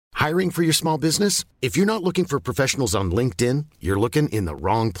Hiring for your small business? If you're not looking for professionals on LinkedIn, you're looking in the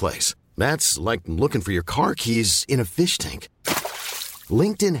wrong place. That's like looking for your car keys in a fish tank.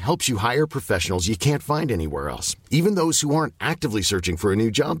 LinkedIn helps you hire professionals you can't find anywhere else, even those who aren't actively searching for a new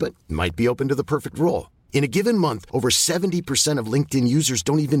job but might be open to the perfect role. In a given month, over 70% of LinkedIn users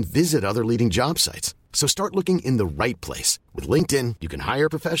don't even visit other leading job sites. So start looking in the right place. With LinkedIn, you can hire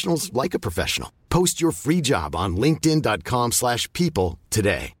professionals like a professional. Post your free job on linkedin.com/people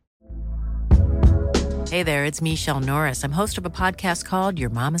today. Hey there, it's Michelle Norris. I'm host of a podcast called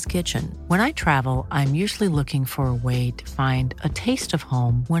Your Mama's Kitchen. When I travel, I'm usually looking for a way to find a taste of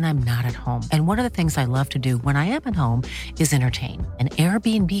home when I'm not at home. And one of the things I love to do when I am at home is entertain. And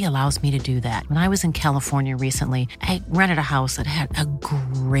Airbnb allows me to do that. When I was in California recently, I rented a house that had a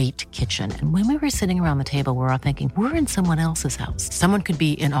great kitchen. And when we were sitting around the table, we're all thinking, we're in someone else's house. Someone could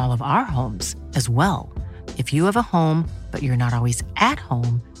be in all of our homes as well. If you have a home, but you're not always at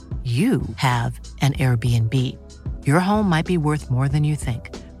home, you have an Airbnb. Your home might be worth more than you think.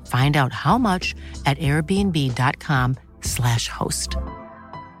 Find out how much at airbnb.com/host.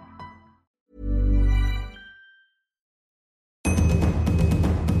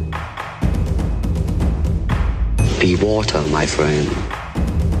 Be water, my friend.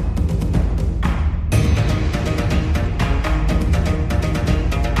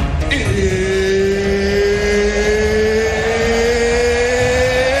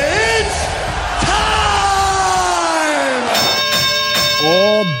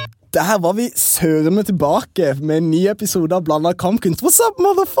 Der var vi sørende tilbake med en ny episode av Blandet Kampkunst. What's up,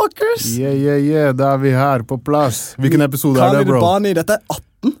 motherfuckers? Yeah, da vi her på plass. Hvilken episode det, bro? Bani, dette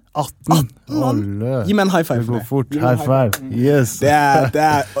 18. 18. Alle. Gi meg en high five. Det går fort. High five. Yes. Det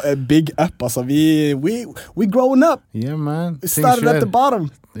er big up, altså. We growing up. Yeah, man. We started at the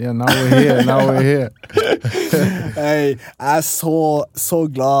bottom. Yeah, now we're here. Hey, jeg så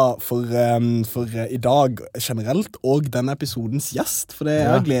glad for i dag generelt, og denne episodens gjest, for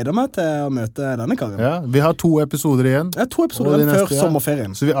jeg gleder meg til å møte denne karen. Ja, vi har 2 episoder igjen. Ja, 2 episoder igjen før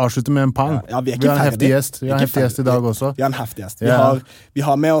sommerferien. Så vi avslutter med en pang. Ja, vi har en heftig gjest. Vi har en heftig gjest i dag også. Vi har en heftig gjest. Vi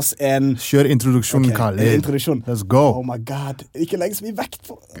har med oss en... Kjør introduksjonen, Khalid. Introduksjon. Let's go. Oh my god, ikke legge så mye vekt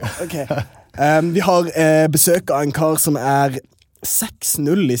på. Ok. Vi har besøk av en kar som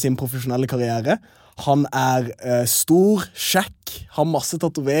 6-0 i sin profesjonelle karriere. Han stor, kjekk, har masse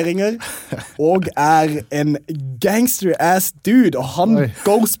tatoveringer, og en gangster-ass dude, og han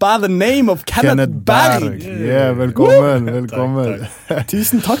goes by the name of Kenneth Berg. Yeah, velkommen.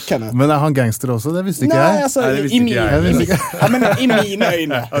 Tusen takk, Kenneth. Men han gangster også? Det visste ikke jeg. Nei, altså, i mine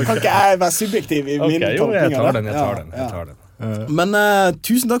øyne. Kan ikke jeg være subjektiv i min tolkning av det? Jeg tar den. Men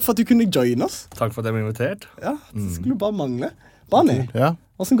tusen takk for at du kunne joine oss. Takk for at jeg ble invitert. Ja, det skulle bare mangle. Bani,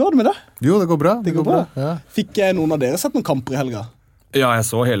 hvordan går det med det? Jo, det går bra. Det går bra. Ja. Fikk noen av dere sett noen kamper i helga? Ja, jeg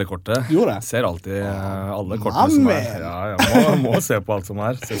så hele kortet. Gjorde det? Ser alltid alle kortene som Ja, jeg må se på alt som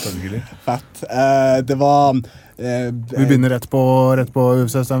selvfølgelig. Fett. Det var... vi begynner rett på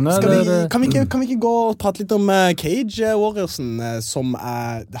UFC-stevnet. Kan vi ikke gå og prate litt om Cage Warriorsen, som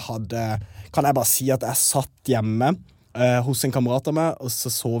hadde... Kan jeg bare si at jeg satt hjemme hos en kamerat av meg, og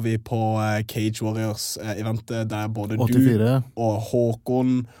så vi på Cage Warriors-eventet der både 84. Du og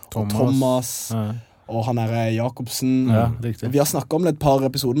Håkon og Thomas og han Jakobsen. Ja, riktig. Vi har snakket om det et par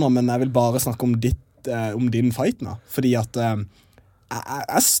episoder nå, men jeg vil bare snakke om din fight nå, fordi at jeg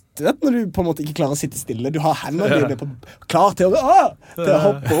vet når du på en måte ikke klarer å sitte stille, du har hendene dine klar til å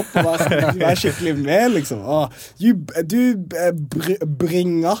hoppe opp og være skikkelig med, liksom. Du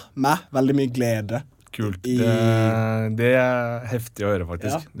bringer meg veldig mye glede. Kult. Det heftig å høre,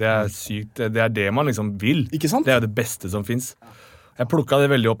 faktisk. Det sykt. Det det man liksom vil. Ikke sant? Det det beste som finnes. Jeg plukket det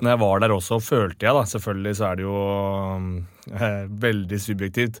veldig opp når jeg var der også, følte jeg da. Selvfølgelig så det jo veldig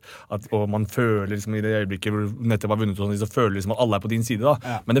subjektivt, og man føler liksom i det øyeblikket hvor nettopp har vunnet sånn, så føler liksom at alle på din side da.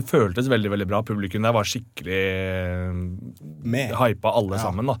 Ja. Men det føltes veldig, veldig bra. Publikum der var skikkelig hypa alle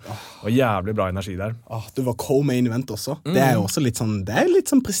sammen da. Og jævlig bra energi der. Det var co-main event også. Det jo også litt sånn, det litt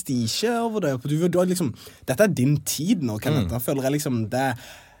sånn prestige over det. Du har liksom, dette din tid nå, Kenneth. Jeg føler jeg liksom,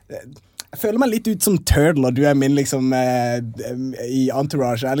 jeg føler meg litt ut som Turtle, og du min liksom i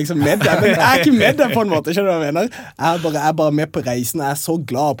Entourage. Jeg liksom med deg, men jeg ikke med deg på en måte, skjønner du hva jeg mener? Jeg bare med på reisen, jeg så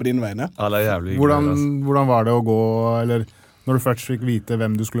glad på dine vegne. Ja, det jævlig hvordan var det å gå, eller når du først fikk vite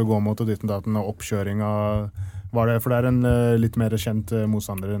hvem du skulle gå mot og ditten daten, og oppkjøring av... Var det, for det en litt mer kjent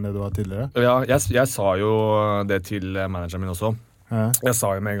motstander enn det du var tidligere? Ja, jeg sa jo det til manageren min også. Jeg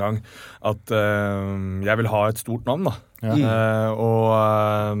sa jo med en gang at jeg vil ha et stort navn da. Og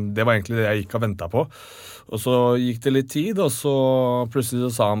det var egentlig det jeg gikk og ventet på. Og så gikk det litt tid, og så plutselig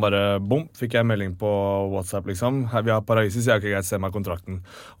så sa han bare bom, fikk jeg melding på WhatsApp liksom. Her vi har Paraisis, jeg har ikke greit se meg kontrakten.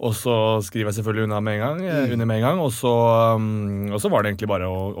 Og så skriver jeg selvfølgelig under med en gang, og så var det egentlig bare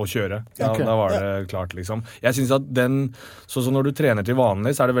å kjøre. Da var det klart liksom. Jeg synes at så når du trener til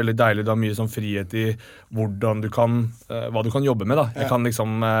vanlig, så er det veldig deilig, du har mye sånn frihet i hvordan hva du kan jobbe med da. Jeg kan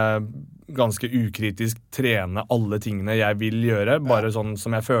liksom ganske ukritisk trene alle tingene jeg vil gjøre, bare sånn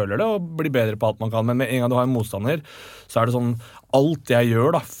som jeg føler det, og bli bedre på alt man kan. Men med en gang du har en motstander, så er det sånn, alt jeg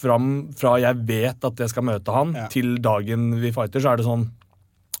gjør da, fra jeg vet at jeg skal møte han, til dagen vi fighter, så er det sånn,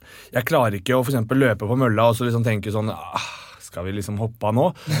 jeg klarer ikke å for eksempel løpe på mølla, og så liksom tenke sånn, skal vi liksom hoppe av nå?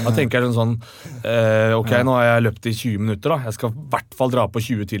 Da tenker jeg sånn, ok, nå har jeg løpt i 20 minutter da, jeg skal i hvert fall dra på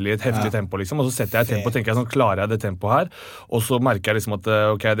 20 til i et heftig tempo liksom, og så setter jeg et tempo og tenker jeg sånn, klarer jeg det tempoet her? Og så merker jeg liksom at,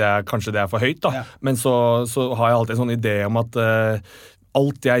 ok, kanskje det er for høyt da, men så har jeg alltid en sånn idé om at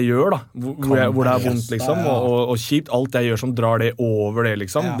alt jeg gjør da, hvor det er vondt liksom, og kjipt, alt jeg gjør som drar det over det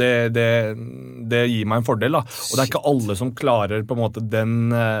liksom, det gir meg en fordel da, og det er ikke alle som klarer på en måte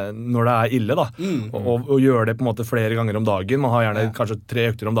når det er ille da, og gjør det på en måte flere ganger om dagen, man har gjerne kanskje 3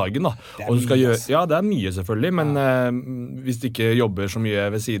 økter om dagen da, og du skal gjøre, det er mye selvfølgelig, men hvis du ikke jobber så mye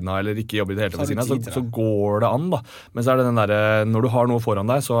ved siden av, eller ikke jobber i det hele ved siden av, så går det an da, men så er det den der, når du har noe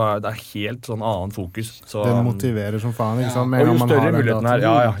foran deg, så er det helt sånn annen fokus. Så, den motiverer som faen, ikke sant? Og jo større muligheten her,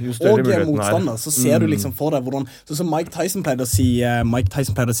 jo større muligheten her. Motstander, så ser du liksom for deg hvordan, så som Mike Tyson pleide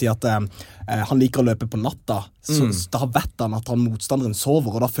å si at han liker å løpe på natta, så da vet han at motstanderen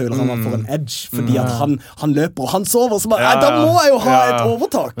sover, og da føler han får en edge, fordi at han løper og han sover, så bare, da må jeg jo ha et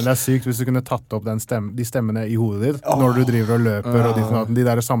overtak. Men det er sykt hvis du kunne tatt opp de stemmene i hodet ditt, når du driver og løper, og de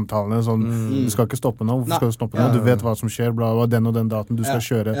der samtalene, sånn, du skal ikke stoppe nå, hvorfor skal du stoppe nå? Du vet hva som skjer, bla, den og den daten du skal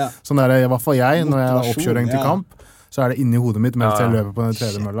kjøre. Sånn er det i hvert fall jeg, når jeg har oppkjøring til kamp, så er det inni hodet mitt mens jeg løper på den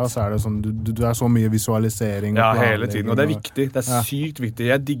tredemølla, så er det sånn, du er så mye visualisering. Ja, hele tiden, og det er viktig, det er sykt viktig.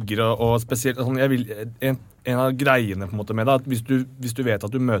 Jeg digger, og spesielt, sånn, jeg vil, en av greiene på en måte med det, at hvis du vet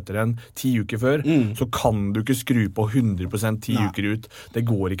at du møter en 10 uker før, så kan du ikke skru på 100% 10 uker ut. Det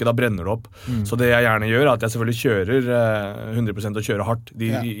går ikke, da brenner det opp. Så det jeg gjerne gjør, er at jeg selvfølgelig kjører 100% og kjører hardt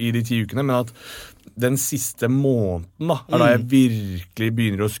i de 10 ukene, men at den siste måneden da, da jeg virkelig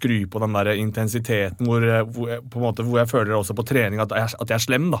begynner å skru på den der intensiteten hvor jeg føler også på trening at jeg er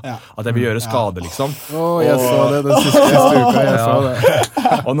slem da, at jeg vil gjøre skade liksom. Jeg så det den siste uka, jeg så det.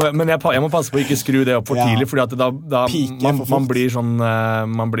 Men jeg må passe på å ikke skru det opp for tidlig, fordi at da man blir sånn,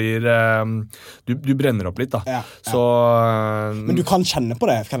 du brenner opp litt da. Så, men du kan kjenne på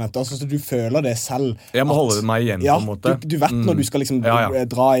det, Kenneth, altså, så du føler det selv. Jeg må holde meg igjen på en måte. Du vet når du skal liksom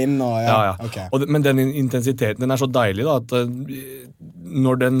dra inn og okay. Men den intensiteten, den er så deilig da, at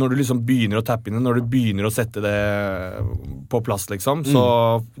når du liksom begynner å tappe inn, når du begynner å sette det på plass liksom, så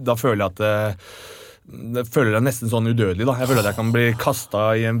da føler jeg at jeg føler jeg nesten sånn udødelig da. Jeg føler at jeg kan bli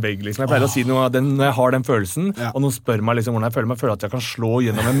kastet i en vegg liksom. Jeg pleier å si noe av den når jeg har den følelsen, og noen spør meg liksom hvordan jeg føler at jeg kan slå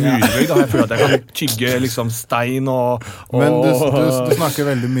gjennom en murvegg da. Jeg føler at jeg kan tygge liksom stein Men du snakker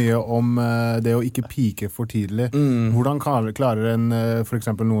veldig mye om det å ikke pike for tidlig. Hvordan klarer for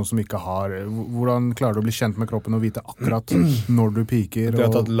eksempel noen som ikke har, hvordan klarer du å bli kjent med kroppen og vite akkurat når du piker? Det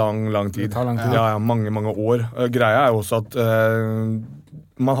har tatt lang tid. Det tar lang tid. Ja, mange år. Greia er jo også at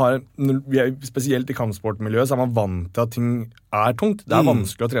spesielt i kampsportmiljøet så er man vant til at ting er tungt. Det er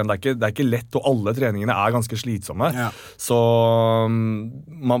vanskelig å trene. Det er ikke lett, og alle treningene er ganske slitsomme. Så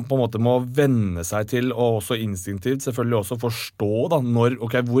man på en måte må venne seg til, og også instinktivt selvfølgelig også forstå da,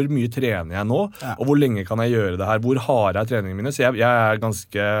 hvor mye trener jeg nå, og hvor lenge kan jeg gjøre det her? Hvor harde er treningene mine? Så jeg er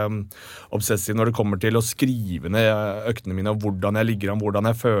ganske obsessiv når det kommer til å skrive ned øktene mine, og hvordan jeg ligger an, hvordan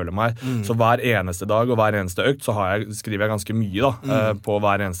jeg føler meg. Så hver eneste dag og hver eneste økt så skriver jeg ganske mye da, på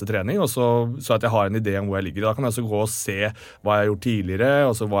hver eneste trening, og så at jeg har en idé om hvor jeg ligger. Da kan jeg også gå og se hva jeg har gjort tidligere,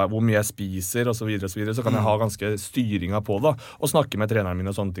 og så hvor mye jeg spiser, og så videre, så kan jeg ha ganske styringa på det, og snakke med treneren min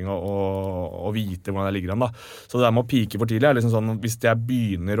og sånne ting, og vite hvordan jeg ligger an da. Så det der med å pike for tidlig er liksom sånn, hvis jeg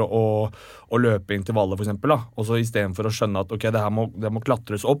begynner å løpe intervaller for eksempel da, og så i stedet for å skjønne at ok, det her må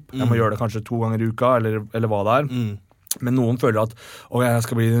klatres opp, jeg må gjøre det kanskje 2 ganger i uka, eller hva det er. Men noen føler at jeg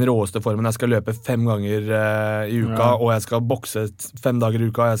skal bli i den råeste formen, jeg skal løpe 5 ganger i uka, og jeg skal bokse 5 dager i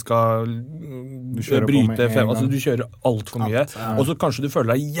uka, jeg skal bryte 5, altså du kjører alt for mye, og så kanskje du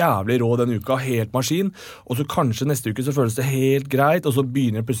føler deg jævlig rå den uka, helt maskin, og så kanskje neste uke så føles det helt greit, og så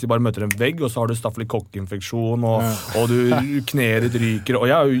begynner du plutselig bare å møte en vegg, og så har du stafylokokkinfeksjon, og du kneet ditt ryker,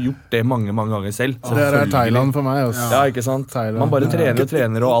 og jeg har jo gjort det mange ganger selv. Så det er Thailand for meg også. Ja, ikke sant? Man bare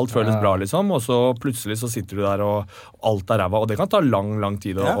trener, og alt føles bra liksom, og så plutselig så sitter du der og alt ræva, og det kan ta lang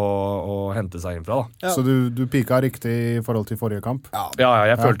tid å hente seg inn fra, da. Så du pika riktig i forhold til forrige kamp? Ja,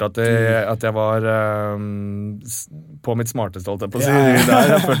 jeg følte at jeg var på mitt smarteste, holdt jeg på å si.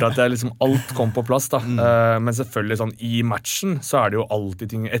 Jeg følte at liksom alt kom på plass, da. Men selvfølgelig sånn, i matchen så det jo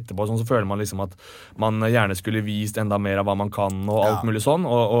alltid ting etterpå, sånn, så føler man liksom at man gjerne skulle vist enda mer av hva man kan, og alt mulig sånn,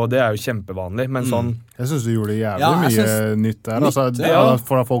 og det jo kjempevanlig, men sånn... Jeg synes du gjorde jævlig mye nytt der, altså,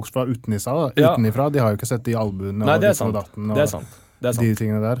 for folk fra utenifra, de har jo ikke sett de albuene og de soldaten og de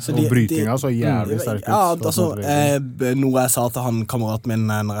tingene der, og brytinga så jævlig sterkt ut. Ja, altså, noe jeg sa til han kameraten min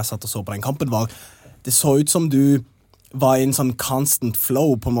når jeg satt og så på den kampen var, det så ut som du var i en sånn constant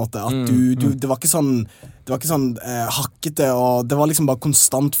flow på en måte, at det var ikke sånn hakkete, og det var liksom bare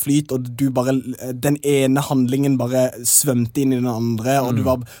konstant flyt, og du bare, den ene handlingen bare svømte inn i den andre, og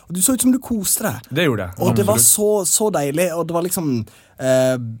du så ut som du koste deg. Det gjorde jeg. Og det var så deilig, og det var liksom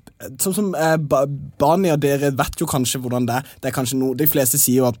sånn som Bania, dere vet jo kanskje hvordan det er kanskje noe, de fleste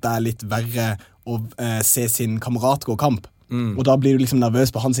sier jo at det litt verre å se sin kamerat gå kamp. Og da blir du liksom nervøs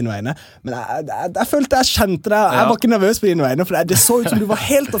på hans vegne. Men jeg følte jeg kjente det. Jeg var ikke nervøs på dine vegne, for det så ut som du var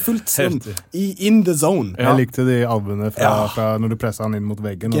helt og fullt sånn in the zone. Jeg likte de albuene fra når du presset han inn mot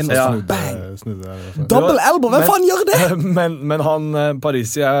veggen, og så snudde der. Double elbow, hvem faen gjør det? Men han,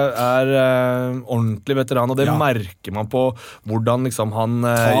 Parisi ordentlig veteran, og det merker man på hvordan liksom han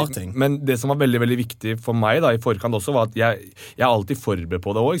tar ting. Men det som var veldig, veldig viktig for meg da, i forkant også, var at jeg alltid forberedt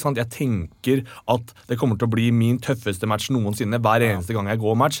på det også, ikke sant? Jeg tenker at det kommer til å bli min tøffeste match noensinne hver eneste gang jeg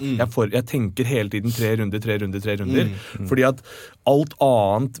går match. Jeg tenker hele tiden 3 runder. Fordi at alt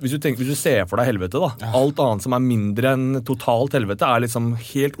annet, hvis du ser for deg helvete da, alt annet som mindre enn totalt helvete liksom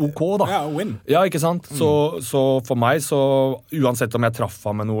helt ok da. Win. Ja, ikke sant? Så for meg, så uansett om jeg traff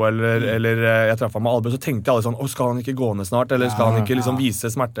ham med noe, eller jeg traff ham med albu, så tenkte jeg aldri sånn, skal han ikke gå ned snart, eller skal han ikke liksom vise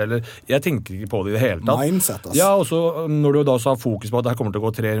smerte, eller jeg tenker ikke på det i det hele tatt. Mindset, altså. Ja, og så når du da så har fokus på at det her kommer til å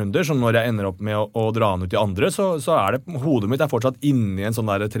gå 3 runder, så når jeg ender opp med å dra han ut i andre, så det hodet mitt fortsatt inne i en sånn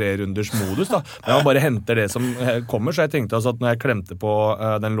der 3-runders modus da. Men jeg bare henter det som kommer, så jeg tenkte altså at når jeg klemte på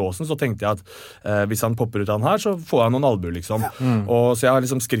den låsen, så tenkte jeg at hvis han popper ut av den her, så får jeg noen albuer liksom. Og så jeg har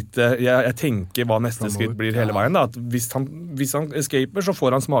liksom jeg tenker hva neste skritt blir hele veien da, at hvis han escaper, så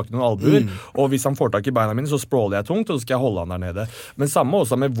får han smake noen albuer, og hvis han får tak i beina mine, så språler jeg tungt, og så skal jeg holde han der nede. Men samme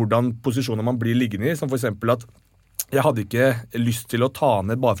også med hvordan posisjoner man blir liggende i, som for eksempel at jeg hadde ikke lyst til å ta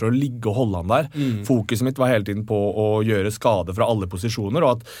ned bare for å ligge og holde han der. Fokuset mitt var hele tiden på å gjøre skade fra alle posisjoner,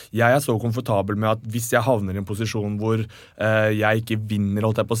 og at jeg så komfortabel med at hvis jeg havner i en posisjon hvor jeg ikke vinner,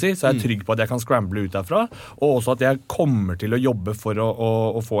 holdt jeg på å si, så jeg trygg på at jeg kan scramble ut derfra, og også at jeg kommer til å jobbe for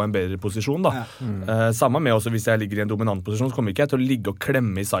å få en bedre posisjon da. Samme med også hvis jeg ligger i en dominant posisjon, så kommer ikke jeg til å ligge og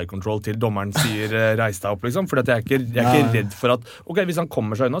klemme i side control til dommeren sier reis deg opp liksom, for jeg er ikke redd for at ok, hvis han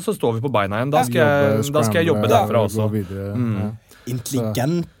kommer seg unna, så står vi på beina igjen, da skal jeg jobbe derfra også.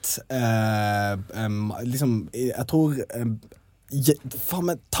 Intelligent liksom, jeg tror faen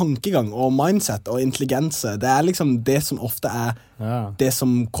med tankegang og mindset og intelligense, det liksom det som ofte det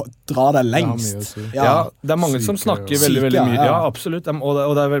som drar deg lengst. Ja, det mange som snakker veldig mye. Ja, absolutt.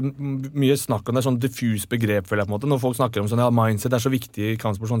 Og det mye snakk om det, sånn diffus begrep, føler jeg på en måte. Når folk snakker om sånn, mindset så viktig i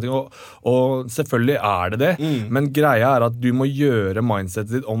kampsport og sånne ting, og selvfølgelig det, men greia at du må gjøre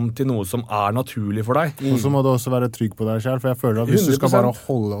mindsetet ditt om til noe som naturlig for deg. Og så må du også være trygg på deg selv, for jeg føler at hvis 100%. Du skal bare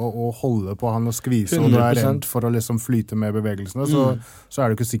holde på han og skvise, 100%. Og du redd for å liksom flyte med bevegelsene, så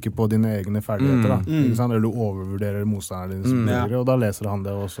du ikke sikker på dine egne ferdigheter, da. Ikke sant? Eller du overvurderer motstanderen din, og da leser han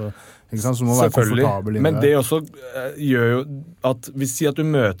det også, ikke sant? Så du må være komfortabel men det også gjør jo at hvis at du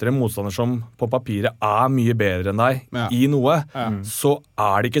møter en motstander som på papiret mye bedre enn deg i noe, så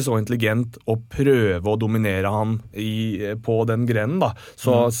det ikke så intelligent å prøve å dominere han på den grenen da.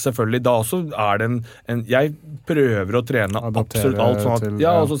 Så selvfølgelig da også det jeg prøver å trene absolutt alt sånn at,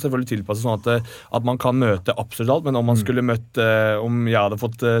 og så selvfølgelig tilpasse sånn at man kan møte absolutt alt, men om man skulle møtt om jeg hadde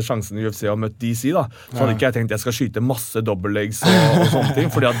fått sjansen i UFC og møtt DC da, så hadde ikke jeg tenkt jeg skal skyte masse double legs og sånne ting,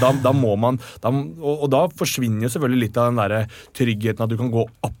 fordi at da må man og da forsvinner jo selvfølgelig litt av den der tryggheten at du kan gå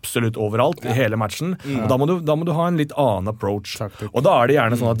absolutt overalt i hele matchen, og da må du ha en litt annen approach. Og da det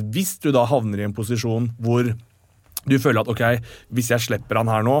gjerne sånn at hvis du da havner i en posisjon hvor du føler at, ok, hvis jeg slipper han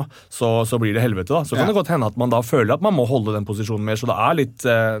her nå, så blir det helvete da. Så kan det godt hende at man da føler at man må holde den posisjonen mer, så det litt...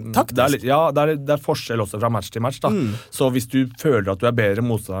 Taktisk? Det forskjell også fra match til match da. Så hvis du føler at du bedre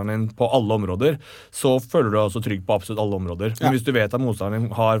motstanderen din på alle områder, så føler du deg også trygg på absolutt alle områder. Men hvis du vet at motstanderen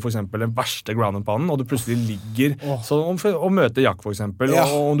din har for eksempel den verste ground and pound, og du plutselig ligger og møter Jack for eksempel,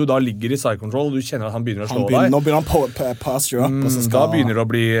 og om du da ligger i side control, og du kjenner at han begynner å slå deg. Nå begynner han pass you up. Da begynner det å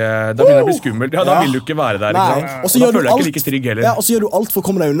bli skummelt. Ja, da vil du ikke være der, ikke sant? og da føler jeg ikke like trygg heller. Ja, og så gjør du alt for å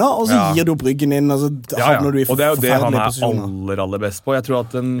komme deg unna, og så gir du opp ryggen inn, og så havner du i og det er jo det han er posisjoner. aller best på. Jeg tror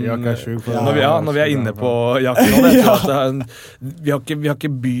at når vi er inne på jakken, vi har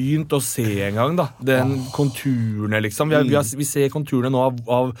ikke begynt å se engang, da. Den konturene, liksom. Vi ser konturene nå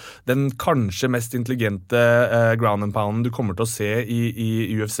av den kanskje mest intelligente ground and pounden du kommer til å se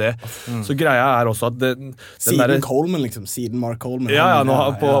i UFC. Så greia er også at siden Coleman, liksom. Siden Mark Coleman.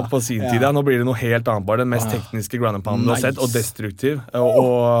 På sin tid. Nå blir det noe helt annet, bare den mest tekniske ground and pounden du har sett, og destruktiv.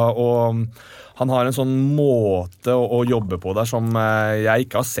 Og han har en sånn måte å jobbe på der som jeg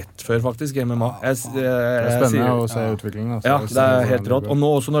ikke har sett før, faktisk, i MMA. Det er spennende å se utviklingen. Ja, det er helt rått. Og nå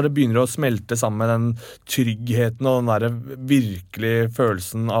også når det begynner å smelte sammen med den tryggheten og den der virkelige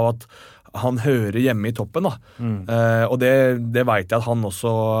følelsen av at han hører hjemme i toppen, da. Og det vet jeg at han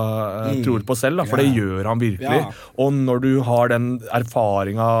også tror på selv, da, for det gjør han virkelig. Og når du har den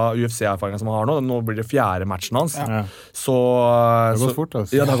UFC-erfaringen som han har nå blir det 4. matchen hans, så det har gått fort,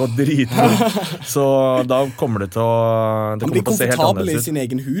 altså. Ja, det har gått dritfort. Så da kommer det til å han blir komfortabel i sin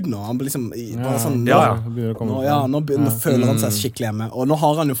egen hud nå. Han blir liksom bare sånn nå føler han seg skikkelig hjemme. Og nå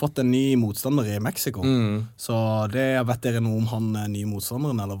har han jo fått en ny motstander i Mexico. Så vet dere noe om han nye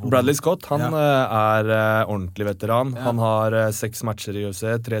motstanderen, eller hvor? Bradley Scott. Han er ordentlig veteran. Han har 6 matcher i UFC,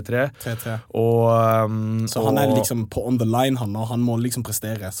 3-3. Så han er liksom på on the line, han må liksom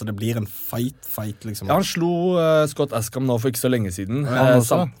prestere. Så det blir en fight liksom. Ja, han slo Scott Askham nå for ikke så lenge siden.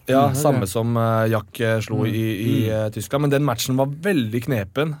 Samme som Jack slo i Tyskland. Men den matchen var veldig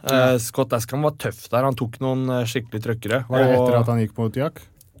knepen. Scott Askham var tøff der. Han tok noen skikkelig trøkkere. Var det etter at han gikk mot Jack?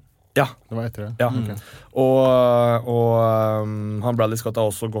 Ja. Det var etter det? Ja. Okay. Og han Bradley Scott har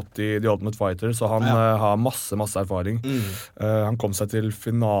også gått i The Ultimate Fighter, så han har masse erfaring. Han kom seg til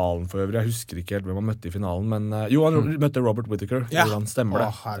finalen for øvrig. Jeg husker ikke helt hvem han møtte i finalen, men han møtte Robert Whittaker. Han stemmer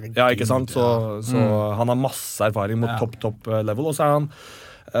det. Ja, ikke sant? Så han har masse erfaring mot topp level, og så er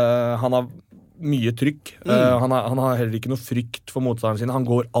han har mye trykk. Han har heller ikke noe frykt for motstanderen sin. Han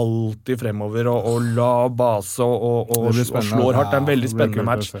går alltid fremover og la base og slår hardt. Det er en veldig spennende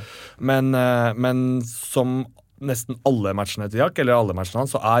match. Men som nesten alle matchene til Jack, eller alle matchene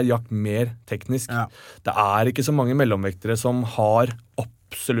hans, så er Jack mer teknisk. Det er ikke så mange mellomvektere som har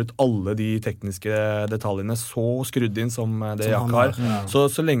absolutt alle de tekniske detaljene så skrudd inn som det Jack har.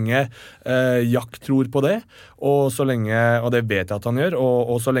 Så lenge Jack tror på det, og så lenge, og det vet jeg at han gjør,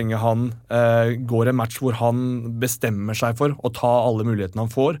 og så lenge han går en match hvor han bestemmer seg for å ta alle mulighetene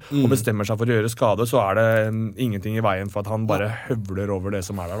han får, og bestemmer seg for å gjøre skade, så er det ingenting i veien for at han bare høvler over det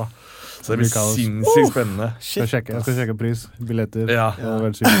som er der, da. Så det blir sinnssykt spennende. Jeg skal sjekke pris, billetter.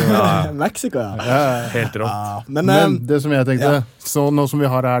 Mexico, helt rått. Men det som jeg tenkte, så nå som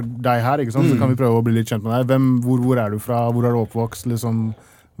vi har deg her, ikke sant, så kan vi prøve å bli litt kjent med deg. Hvor er du fra? Hvor er du oppvokst? Liksom,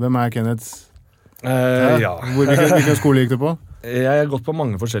 hvem er Kenneth? Hvilken skole gikk du på? Jeg har gått på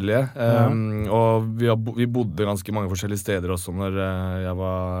mange forskjellige, og vi bodde ganske mange forskjellige steder også når jeg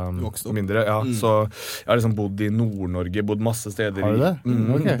var mindre. Så jeg har liksom bodd i Nord-Norge, bodd masse steder. Har du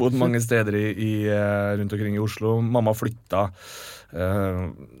det? Bodd mange steder rundt omkring i Oslo. Mamma flytta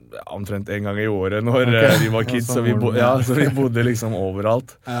omtrent en gang i året når vi var kids, så vi bodde liksom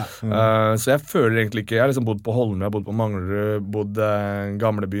overalt. Så jeg føler egentlig ikke, jeg har liksom bodd på Holme, jeg har bodd på Manglerud, bodd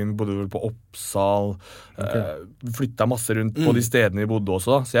Gamlebyen, bodde vel på Oppsal, flytta masse rundt på de stedene vi bodde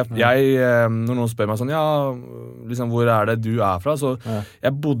også. Så når noen spør meg sånn, liksom, hvor er det du er fra? Så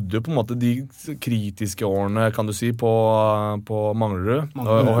jeg bodde jo på en måte de kritiske årene, kan du si, på Manglerud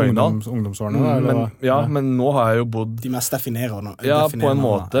og Høydal. Ungdomsårene? Men nå har jeg jo bodd de mest definerende. Ja, på en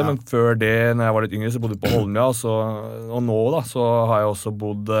måte, men før det, når jeg var litt yngre, så bodde jeg på Holmlia, og nå da, så har jeg også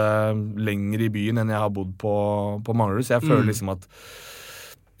bodd lenger i byen enn jeg har bodd på Manglerud, så jeg føler liksom at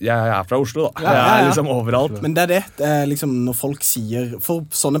jeg er fra Oslo, da. Jeg er liksom overalt. Men det er det, liksom, når folk sier, for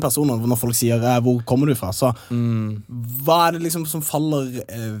sånne personer, når folk sier hvor kommer du fra, så hva er det liksom som faller,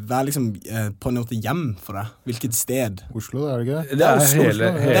 hva er liksom på en måte hjem for deg? Hvilket sted? Oslo, er det ikke det? Det er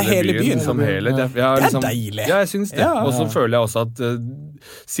Oslo. Hele byen som hele. Det er deilig. Ja, jeg synes det. Og så føler jeg også at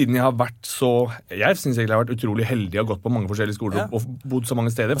siden jeg har vært jeg synes egentlig jeg har vært utrolig heldig og gått på mange forskjellige skoler og bodd så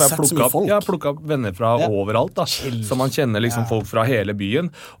mange steder, for jeg har plukket opp venner fra overalt, da, så man kjenner liksom folk fra hele byen.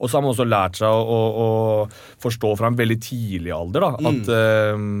 Og så har man også lært seg å forstå fra en veldig tidlig alder, da, at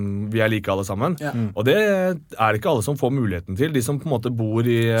vi er like alle sammen. Og det er ikke alle som får muligheten til. De som på en måte bor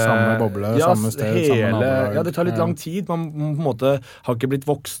i samme boble, samme sted, samme nabolag. Ja, det tar litt lang tid. Man på en måte har ikke blitt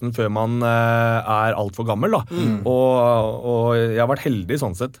voksen før man er alt for gammel, da. Og jeg har vært heldig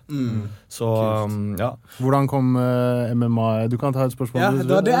sånn sett. Så, Hvordan kom MMA? Du kan ta et spørsmål. Ja,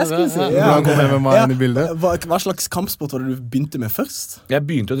 det var det jeg skulle si. Hvordan kom MMA inn i bildet? Hva slags kampsport var det du begynte med først? Jeg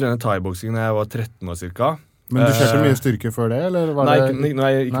begynte å trene thai-boksing da jeg var 13 år cirka. Men du kjørte mye styrke før det, eller var Nei, det... ikke når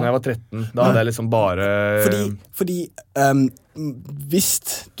jeg var 13. Da hadde jeg liksom bare Fordi hvis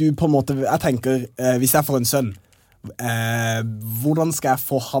du på en måte Jeg tenker, hvis jeg får en sønn, hvordan skal jeg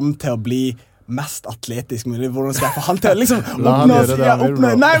få han til å bli mest atletisk mulig? Hvordan skal jeg få han til å liksom oppnå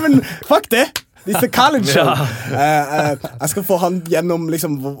Nei, men fuck det! Disse college show. Jeg skal få han gjennom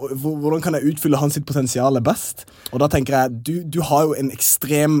liksom, hvordan kan jeg utfylle hans sitt potensial best. Og da tenker jeg, du har jo en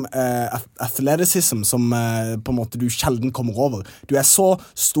ekstrem athleticism som på en måte du sjelden kommer over. Du så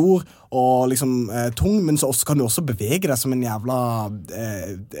stor og liksom tung, men så kan du også bevege deg som en jævla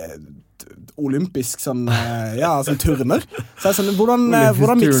olympisk sånn, sånn turner. Så jeg sånn, hvordan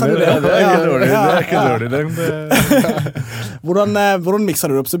mikser du det? Det er ikke dårlig. Hvordan mikser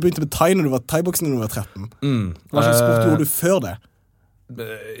du det opp? Så begynte du med thai-boksen når du var 13. Hva slags sport gjorde du før det?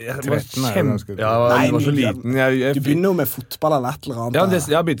 Jeg var så liten. Du begynner jo med fotball eller et eller annet.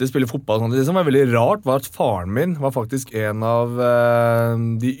 Jeg begynte å spille fotball. Det som var veldig rart, var at faren min var faktisk en av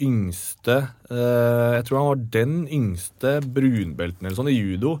de yngste jeg tror han var den yngste brunbelten eller sånn i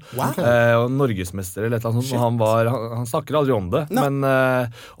judo. Og norgesmester eller et eller annet sånt. Han snakker aldri om det. Men,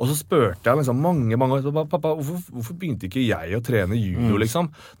 og så spurte jeg liksom mange år, pappa, hvorfor begynte ikke jeg å trene judo,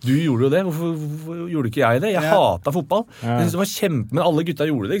 liksom? Du gjorde jo det, hvorfor gjorde ikke jeg det? Jeg hatet fotball. Jeg synes det var kjempe, men alle gutta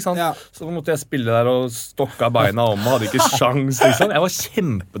gjorde det, ikke sant? Så måtte jeg spille der og stokka beina om og hadde ikke sjans, liksom. Jeg var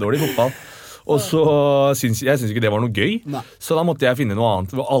kjempedårlig i fotball. Og så synes jeg ikke det var noe gøy. Så da måtte jeg finne noe annet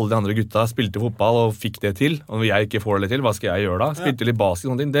hvor alle de andre gutta spilte fotball og fikk det til. Og når jeg ikke får det til, hva skal jeg gjøre da? Spilte litt basket og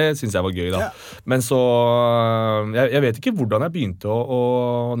sånne ting, det synes jeg var gøy da. Men så jeg vet ikke hvordan jeg begynte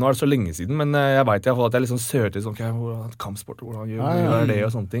nå det så lenge siden, men jeg vet i hvert fall at jeg liksom søkte sånn, kampsport, hvordan gjør det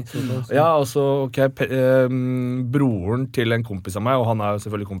og sånne ting. Og så broren til en kompis av meg, og han jo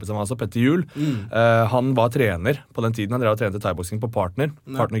selvfølgelig kompis av meg også, Petter Juhl, han var trener på den tiden. Han drev og trente thai-boksing på Partner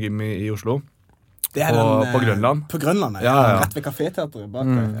Gym i Oslo. Det på Grønland. På Grønland, rett ved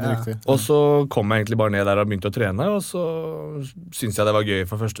kaféteateret. Og så kom jeg egentlig bare ned der og begynte å trene, og så syntes jeg det var gøy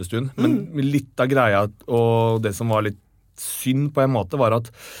for første stund. Men litt av greia, og det som var litt synd på en måte, var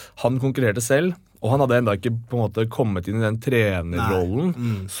at han konkurrerte selv, og han hadde enda ikke på en måte kommet inn i den trenerrollen,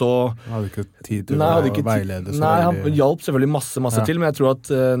 så han hadde ikke tid til å veilede. Nei, han hjalp selvfølgelig masse til, men jeg tror at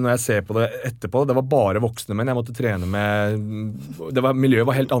når jeg ser på det etterpå, det var bare voksne menn jeg måtte trene med, miljøet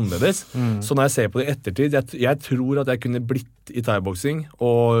var helt annerledes, så når jeg ser på det i ettertid, jeg tror at jeg kunne blitt i thai-boksing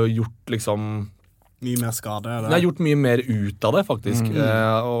og gjort liksom mye mer skade? Eller? Jeg har gjort mye mer ut av det, faktisk.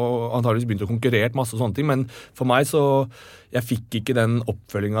 Og antageligvis begynt å konkurrere masse sånne ting, men for meg så jeg fikk ikke den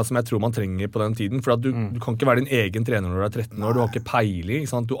oppfølgingen som jeg tror man trenger på den tiden, for at du kan ikke være din egen trener når du er 13 år, du har ikke peiling,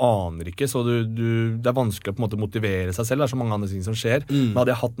 ikke sant? Du aner ikke, så det er vanskelig å på en måte motivere seg selv, det så mange andre ting som skjer, men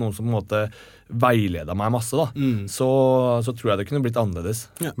hadde jeg hatt noen som på en måte veiledet meg masse da, så tror jeg det kunne blitt annerledes.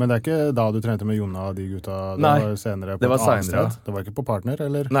 Men det er ikke da du trente med Jonna og de gutta? Nei, var senere på det var senere. Det var ikke på Partner,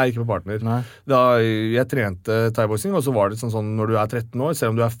 eller? Nei, ikke på Partner. Nei. Da jeg trente thai-boksing, og så var det sånn når du er 13 år,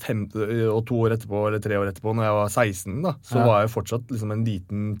 selv om du er 5 og 2 år etterpå, eller 3 år etterpå, når jeg var 16 da, så var jeg fortsatt liksom en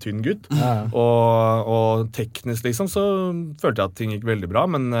liten, tynn gutt. Og teknisk liksom, så følte jeg at ting gikk veldig bra,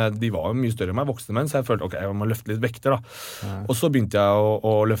 men de var jo mye større enn meg, voksne menn, så jeg følte, jeg må løfte litt vekter da. Og så begynte jeg å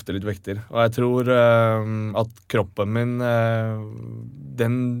løfte litt vekter, og jeg tror at kroppen min,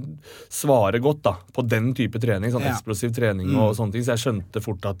 den svarer godt da, på den type trening, sånn eksplosiv trening og sånne ting, så jeg skjønte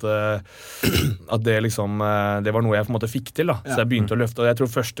fort at det liksom, det var noe jeg på en måte fikk til da, så jeg begynte å løfte, og jeg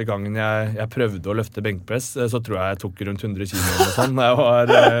tror første gangen jeg prøvde å løfte benkpress, så tror jeg tok rundt 100 kilo eller sånn,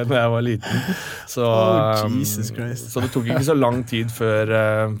 når jeg var liten. Så, så det tok ikke så lang tid før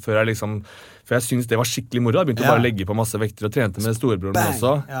jeg liksom, for jeg synes det var skikkelig moro. Jeg begynte å bare legge på masse vekter og trente med storebroren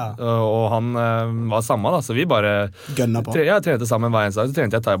også. Og han var samme da, så vi bare gønna på. Jeg trente sammen hver eneste dag, så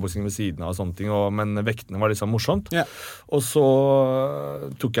trente jeg thai-boksing ved siden av og sånne ting, men vektene var liksom morsomt. Og så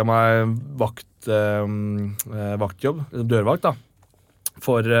tok jeg meg vaktjobb, dørvakt da,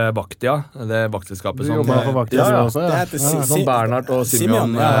 for Vaktia, det vaktselskapet som for Vaktia også, som Bernhard og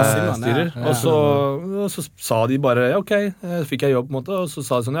Simeon styrer. Og så sa de bare, ok, fikk jeg jobb på en måte, og så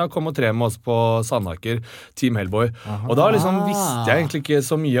sa de sånn, kom og tre med oss på Sandaker, Team Hellboy. Og da liksom visste jeg egentlig ikke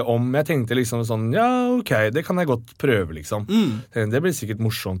så mye om, jeg tenkte liksom sånn, ok, det kan jeg godt prøve liksom. Det blir sikkert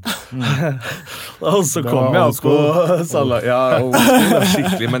morsomt. Og så kom jeg opp på Sandaker,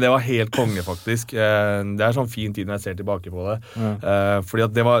 skikkelig, men det var helt konge faktisk. Det sånn fin tid når jeg ser tilbake på det. Fordi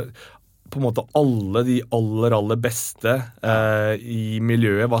at det var på en måte alle de aller beste i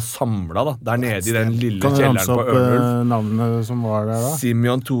miljøet var samlet da, der nede i den lille kjelleren på Ørnulf. Navnene som var der da?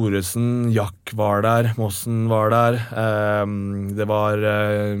 Simeon Thoresen, Jack var der, Mossen var der, det var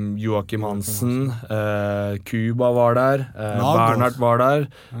Joakim Hansen, Kuba var der, Bernhard var der,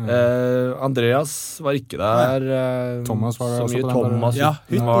 Andreas var ikke der, Thomas var der så mye Thomas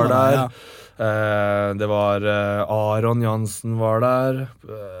var der, det var Aron Jansen var der,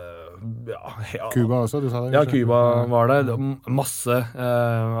 Kuba også, du sa det? Ja, Kuba var der. Masse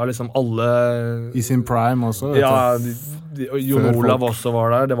av liksom alle i sin prime også? Ja, Jon Olav også var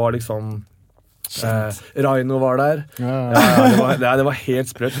der. Det var liksom Raino var der. Det var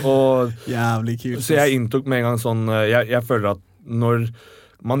helt sprøtt. Jævlig kult. Så jeg inntok med en gang sånn jeg føler at når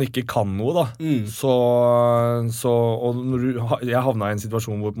man ikke kan noe da og når jeg havnet i en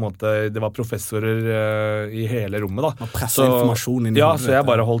situasjon hvor på en måte det var professorer i hele rommet da man presset informasjon inn i hodet, så jeg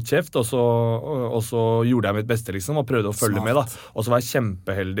bare holdt kjeft og så gjorde jeg mitt beste liksom og prøvde å følge med da og så var jeg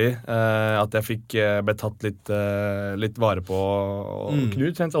kjempeheldig at jeg ble tatt litt vare på og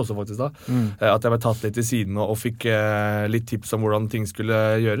Knut kjente jeg også faktisk da at jeg ble tatt litt til siden og fikk litt tips om hvordan ting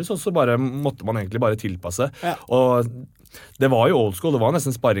skulle gjøres og så bare måtte man egentlig bare tilpasse og det var jo old school, det var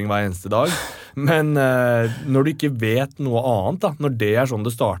nesten sparring hver eneste dag men når du ikke vet noe annet da, når det sånn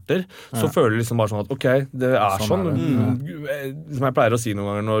det starter så føler du liksom bare sånn at ok, det sånn som jeg pleier å si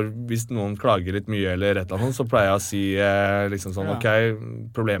noen ganger hvis noen klager litt mye eller et eller annet så pleier jeg å si liksom sånn ok,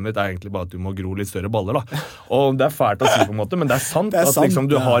 problemet ditt egentlig bare at du må gro litt større baller da og det fælt å si på en måte, men det sant at liksom,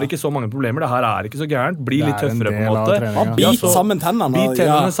 du har ikke så mange problemer, det her ikke så gærent bli litt tøffere på en måte bit sammen tennene bit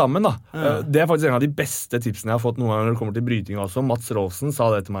tennene sammen da det faktisk en av de beste tipsene jeg har fått noen ganger når det kommer til bryting også. Mats Rolfsen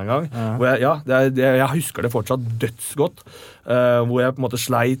sa det til meg en gang. Hvor jeg husker det fortsatt dødsgodt. Hvor jeg på en måte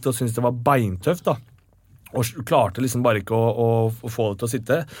sleit og syntes det var beintøft da. Og klarte liksom bare ikke å få det til å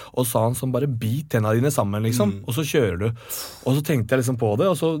sitte og sa han som bare bit tennene dine sammen liksom og så kjører du og så tenkte jeg liksom på det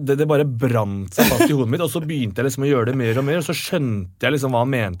og så det bare brant seg fast i hodet mitt og så begynte jeg liksom å gjøre det mer og mer og så skjønte jeg liksom hva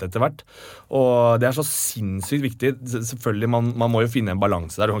han mente etter hvert og det så sinnssykt viktig selvfølgelig, man må jo finne en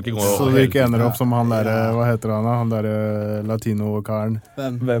balanse der du kan ikke gå så du ikke ender opp som han der, hva heter han da? Han der latino-karen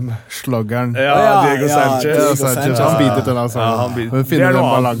Hvem? Sloggeren Diego Sanchez han biter tennene sammen det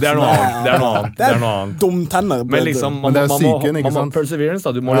er noe annet tenner. Men liksom, man må perseverance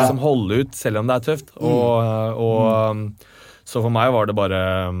da, du må liksom holde ut selv om det tøft så for meg var det bare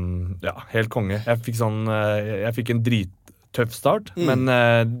helt konge jeg fikk en drittøff start men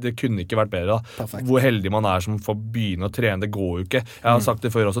det kunne ikke vært bedre da hvor heldig man som får begynne å trene det går jo ikke, jeg har sagt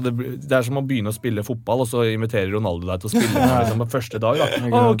det før også det som å begynne å spille fotball og så inviterer Ronaldo deg til å spille liksom, på første dag da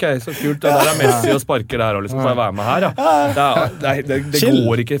ok, så kult, der Messi og sparker der og liksom får jeg være med her det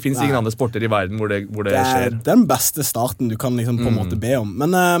går ikke, det finnes ingen andre sporter i verden hvor det skjer det den beste starten du kan liksom på en måte be om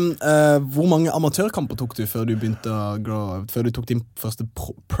men hvor mange amatørkamper tok du før du begynte før du tok din første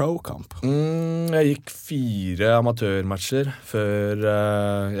pro-kamp? Jeg gikk 4 amatørmatcher før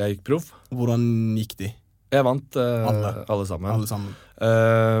jeg gikk proff. Hvordan gikk de? Jeg vant alle sammen.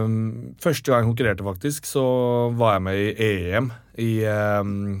 Første gang jeg konkurrerte faktisk, så var jeg med i EM i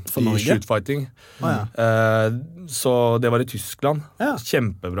shootfighting. Så det var i Tyskland.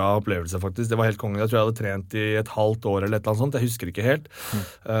 Kjempebra opplevelse faktisk. Det var helt konge. Jeg tror jeg hadde trent i et halvt år eller et eller annet sånt. Jeg husker ikke helt.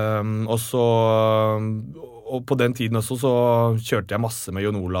 Og på den tiden også så kjørte jeg masse med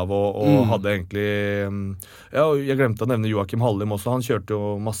Jon Olav og hadde egentlig jeg glemte å nevne Joakim Hallim også, han kjørte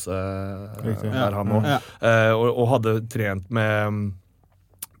jo masse der han også og hadde trent med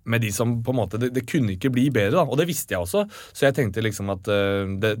de som på en måte det kunne ikke bli bedre da, og det visste jeg også så jeg tenkte liksom at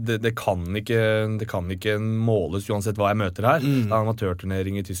det kan ikke måles uansett hva jeg møter her det er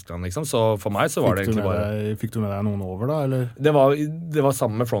amatørturnering i Tyskland liksom, så for meg så var det egentlig bare Fikk du med deg noen over da, eller? Det var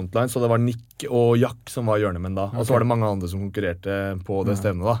sammen med Frontline, så det var Nick og Jack som var hjørnemenn da, og så var det mange andre som konkurrerte på det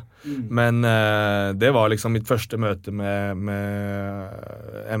stevnet da men det var liksom mitt første møte med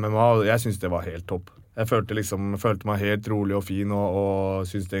MMA, og jeg synes det var helt topp. Jeg følte meg helt rolig og fin og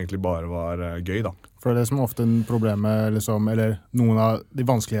synes det egentlig bare var gøy da. For det som ofte er problemet liksom, eller noen av de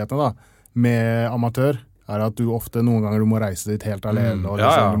vanskelighetene da, med amatør at du ofte noen ganger du må reise dit helt alene og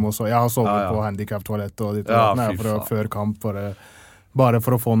liksom, jeg har sovet på handicap-toalett og før kamp bare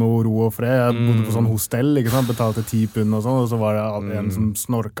for å få noe ro og fred. Jeg bodde på sånn hostell, ikke sant? Betalte 10 pund og sånn, og så var det en som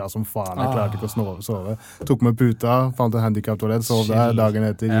snorka som faen. Jeg klarte ikke å sove. Tok med puta, fant en handicap-toalett, sov der, dagen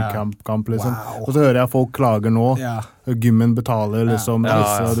etter, gikk kamp liksom. Og så hører jeg folk klager nå gymmen betaler liksom,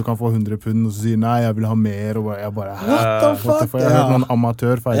 du kan få 100 pund, og så sier nei, jeg vil ha mer, og jeg bare what the fuck? Jeg har hørt noen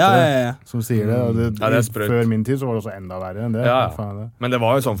amatørfightere som sier det, og det er sprøtt. Før min tid så var det også enda verre enn det. Men det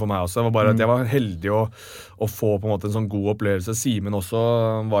var jo sånn for meg også, det var bare at jeg var heldig å få på en måte en sånn god opplevelse. Simen også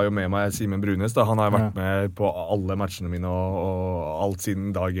var jo med meg, Simen Brunes, da. Han har jo vært med på alle matchene mine og alt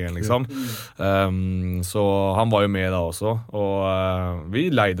siden dag 1, liksom. Så han var jo med da også, og vi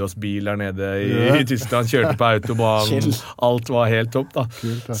leide oss bil der nede i Tyskland, kjørte på autobahn, alt var helt topp da.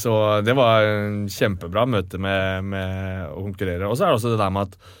 Kult, så det var en kjempebra møte med å konkurrere. Og så er det også det der med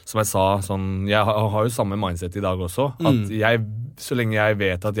at, som jeg sa, sånn, jeg har jo samme mindset i dag også, at så lenge jeg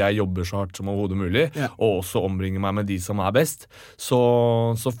vet at jeg jobber så hardt som overhodet mulig, og også omringer meg med de som er best,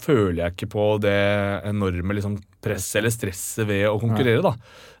 så føler jeg ikke på det enorme liksom, presset eller stresset ved å konkurrere da.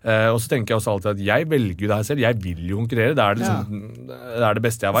 Og så tenker jeg også alltid at jeg velger det her selv, jeg vil jo konkurrere, det er liksom, det er det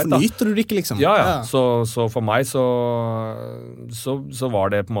beste jeg vet da. Fornyter du det ikke liksom? Ja. Så for meg så var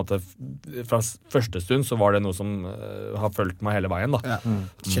det på en måte, fra første stund så var det noe som har følt meg hele veien da.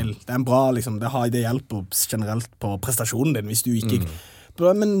 Chill, det er en bra liksom, det hjelper generelt på prestasjonen din hvis du ikke,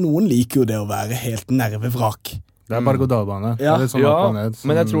 men noen liker jo det å være helt nervevrak. Det er berg-og-dal-bane.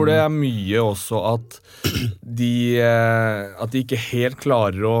 Men jeg tror det er mye også at de ikke helt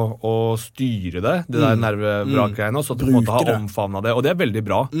klarer å styre det der nervevrak-greiene, så at de på en måte har omfavnet det, og det er veldig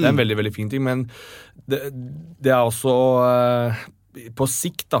bra, det er en veldig, veldig fin ting, men det er også på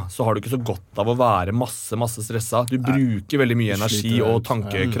sikt da, så har du ikke så godt av å være masse stresset. Du bruker veldig mye energi og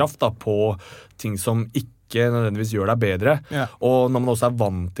tankekraft da, på ting som ikke nødvendigvis gjør deg bedre. Og når man også er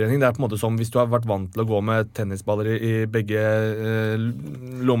vanntrening, det er på en måte som hvis du har vært vant til å gå med tennisballer i begge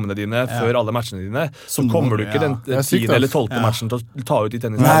lommene dine før alle matchene dine, så kommer du ikke den 10. eller 12. matchen til å ta ut de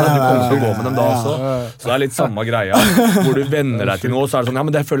tennisballene. Du kommer til å gå med dem da også. Så det er litt samme greia, hvor du venner deg til noe, så er det sånn, ja,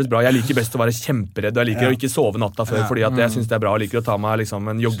 men det føles bra, jeg liker best å være kjemperedd, og jeg liker å ikke sove natta før, fordi at jeg synes det er bra, jeg liker å ta meg liksom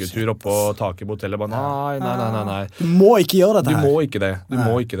en joggetur opp på taket på hotellet, bare nei. Du må ikke gjøre dette her. Du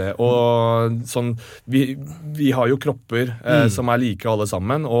må ikke det. Og sånn, vi har jo kropper som er like alle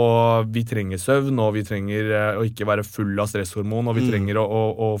sammen, og vi trenger søvn, og vi trenger å ikke være full av stresshormon, og vi trenger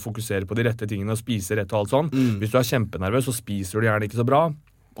å fokusere på de rette tingene, og spise rett og alt sånn. Hvis du er kjempenervøs, så spiser du gjerne ikke så bra,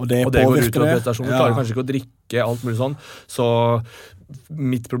 og det går ut av prestasjonen. Du klarer kanskje ikke å drikke, alt mulig sånn. Så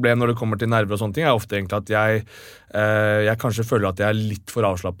mitt problem når det kommer til nerver og sånne ting er ofte egentlig at jeg kanskje føler at jeg er litt for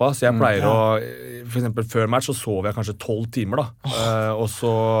avslappet, så jeg pleier å, for eksempel før match så sover jeg kanskje 12 timer da, og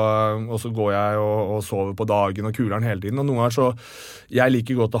så går jeg og sover på dagen og kuler den hele tiden, og noen ganger så jeg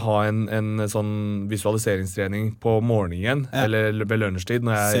liker godt å ha en sånn visualiseringstrening på morgenen eller ved lunsjtid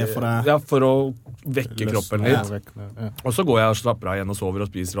for å vekke kroppen litt, og så går jeg og slapper av igjen og sover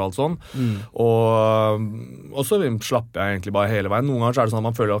og spiser og alt sånn, og så slapper jeg egentlig bare hele veien. Noen ganger så er det sånn at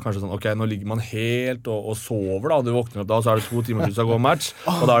man føler at kanskje sånn, ok, nå ligger man helt og sover da, du våkner opp da, og så er det 2 timer til å gå match,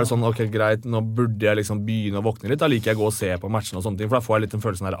 og da er det sånn, ok, greit, nå burde jeg liksom begynne å våkne litt, da liker jeg å gå og se på matchen og sånne ting, for da får jeg litt en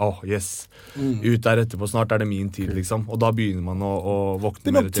følelse der, yes, ut der etterpå, snart er det min tid liksom, og da begynner man å våkne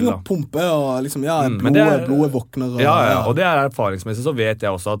mer til da. Begynner å pumpe, og liksom, blodet våkner. Og det er erfaringsmessig, så vet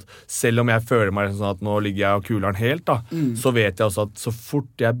jeg også at selv om jeg føler meg sånn at nå ligger jeg og kuler den helt da, så vet jeg også at så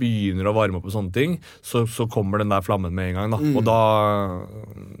fort jeg begynner å varme opp på sånne ting, så kommer den der flammen med en gang da, og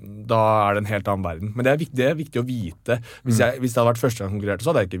da er det en helt annen verden. Men det er viktig å vite. Hvis det hadde vært første gang jeg konkurrerte, så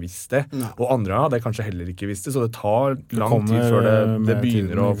hadde jeg ikke visst det. Og andre gang hadde jeg kanskje heller ikke visst det, så det tar lang tid før det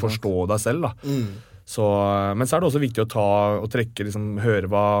begynner å forstå deg selv da. Men så er det også viktig å trekke, liksom, høre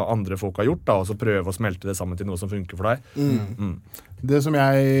hva andre folk har gjort da, og så prøve å smelte det sammen til noe som funker for deg. Det som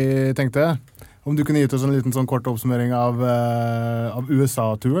jeg tenkte, om du kunne gitt oss en liten sånn kort oppsummering av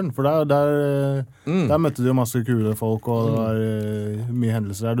USA-turen, for der møtte du jo masse kule folk, og det var mye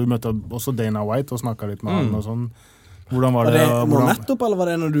hendelser der. Du møtte også Dana White og snakket litt med han og sånn. Hvordan var det? Var det nettopp, eller var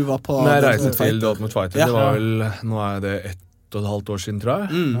det når du var på... Når jeg reiste til The Ultimate Fighter, det var vel, nå er det 1,5 år siden, tror jeg.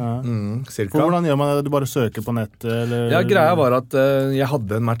 Cirka. For hvordan gjør man det? Du bare søker på nettet? Eller? Ja, greia var at jeg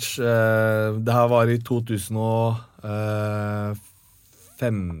hadde en match, det her var i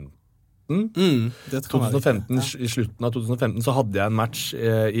 2015, i slutten av 2015 så hadde jeg en match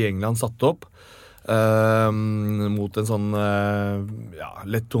i England satt opp mot en sånn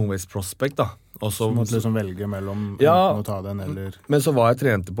lett tungvektsprospekt da. Og så måtte liksom velge mellom å ta den eller... Men så var jeg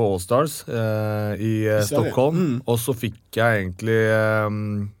trente på All Stars i Stockholm, og så fikk jeg egentlig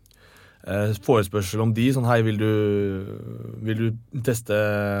forespørsel om de, sånn hei, vil du teste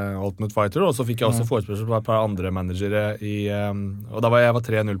Ultimate Fighter? Og så fikk jeg også forespørsel på et par andre managere og da var jeg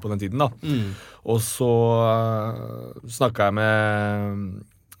 3-0 på den tiden da. Og så snakket jeg med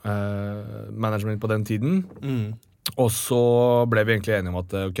management på den tiden, Og så ble vi egentlig enige om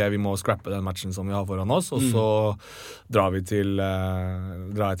at ok, vi må scrappe den matchen som vi har foran oss, og så drar jeg til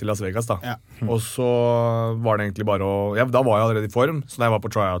Las Vegas da. Og så var det egentlig bare da var jeg allerede i form, så når jeg var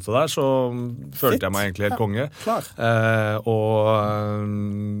på tryouts og der, så følte jeg meg egentlig helt konge.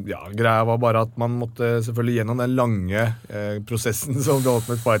 Greia var bare at man måtte selvfølgelig gjennom den lange prosessen som The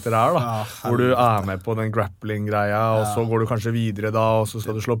Ultimate Fighter da, hvor du med på den grappling-greia, og så går du kanskje videre da, og så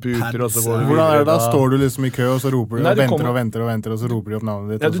skal du slå puter, og så går du videre. Hvordan da? Står du liksom i kø, og så roper du, og venter, og så roper de opp navnet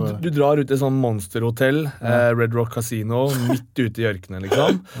ditt. Ja, du drar ut i et sånn monsterhotell, Red Rock Casino, midt ute i ørkenen,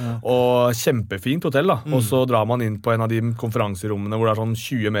 liksom. Og kjempefint hotell, da. Og så drar man inn på en av de konferanserommene hvor det sånn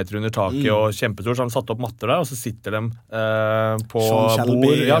 20 meter under taket, og kjempestort, så har de satt opp matter der, og så sitter de på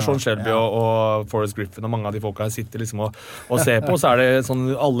bord. Ja, Sean Shelby og Forrest Griffin, og mange av de folka her sitter liksom og ser på, og så det sånn,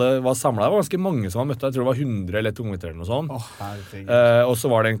 alle var samlet, det var ganske mange som var møtt, jeg tror det var 100 eller tungvektere eller noe sånt. Og så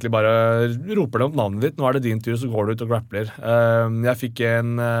var det egentlig bare, roper de opp navnet ditt, nå det din tur, så går du ut og grappler. Jeg fikk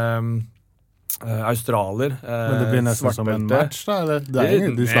en australier, men det blir nesten som en match da, eller?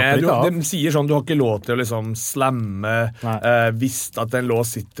 Du slapper ikke av. De sier sånn, du har ikke lov til å liksom slamme hvis at en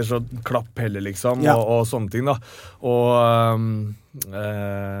lås sitter, så klapp heller liksom, og sånne ting da. Og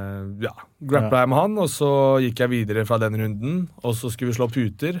grapplet jeg med han, og så gikk jeg videre fra den runden, og så skulle vi slå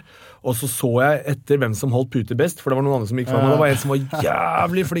puter, og så jeg etter hvem som holdt puter best, for det var noen andre som gikk frem, og det var en som var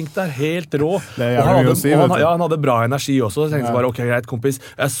jævlig flink der, helt rå, og han hadde bra energi også, så jeg tenkte bare, ok, greit kompis,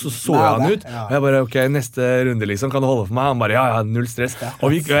 så jeg han ut, og jeg bare, ok, neste runde liksom, kan du holde for meg? Han bare, ja, null stress, og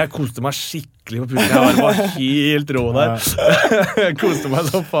jeg koste meg skikkelig på puten, jeg var helt rå der, jeg koste meg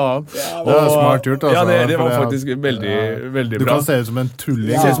så faen. Det smart gjort, altså. Ja, det var faktisk veldig, veldig bra. Du kan se ut som en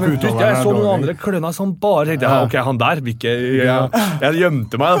tulling. Jeg så noen andre klønna som bare tenkte, ok, han der, jeg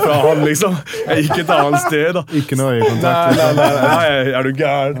gjemte meg fra han liksom, jeg gikk et annet sted da. Ikke noe øyekontakt. Nei, du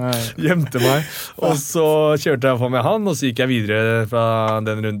gæren? Gjemte meg. Og så kjørte jeg for med han, og så gikk jeg videre fra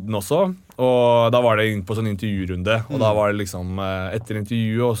den runden også, og da var det inn på sånn intervjurunde, og da var det liksom etter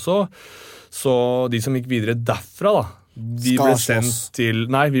intervjuet også, så de som gikk videre derfra da, vi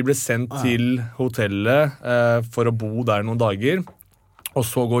ble sendt til hotellet for å bo der noen dager, og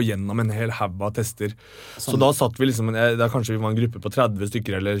så gå gjennom en hel haug av tester. Så da satt vi liksom, kanskje vi var en gruppe på 30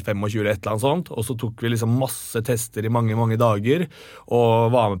 stykker eller 25 eller et eller annet sånt, og så tok vi liksom masse tester i mange, mange dager,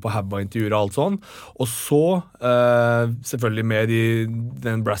 og var med på haug av intervjuer og alt sånn. Og så, selvfølgelig med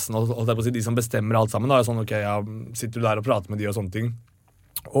den brassen, de som bestemmer alt sammen, da sånn, ok, sitter du der og prater med de og sånne ting.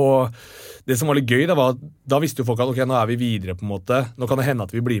 Og det som var litt gøy, da visste jo folk at ok, nå vi videre på en måte, nå kan det hende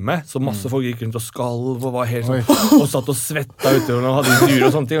at vi blir med, så masse folk gikk rundt og skalv og var helt sånn, og satt og svetta ute og hadde intervjuer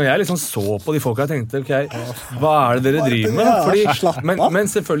og sånne ting, og jeg liksom så på de folka og tenkte, ok, hva det dere driver med? Fordi, men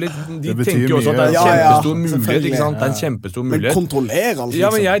selvfølgelig, de tenker jo også at det en kjempestor mulighet, ikke sant? Det en kjempestor mulighet. Men kontrollerer altså. Ja,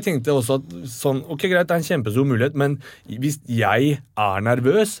 men jeg tenkte også at sånn, ok, greit, det en kjempestor mulighet, men hvis jeg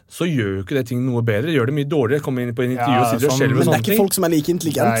nervøs, så gjør jo ikke det ting noe bedre, gjør det mye dårligere, kommer inn på en intervju og sitter og skjelver og sånne ting. Men det ikke folk som like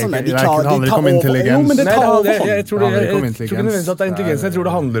intelligent som det handler ikke om intelligens. Jo, men det tar overhånd. Jeg tror det intelligensen. Jeg tror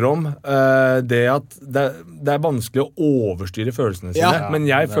det handler om det at det vanskelig å overstyre følelsene sine, men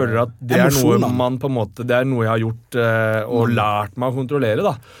jeg føler at det noe man på en måte, det noe jeg har gjort og lært meg å kontrollere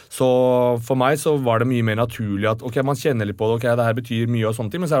da. Så for meg så var det mye mer naturlig at ok, man kjenner litt på det, ok, det her betyr mye og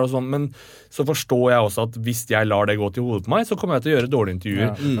sånt, men så det sånn, men så forstår jeg også at hvis jeg lar det gå til hodet på meg, så kommer jeg til å gjøre dårlige intervjuer.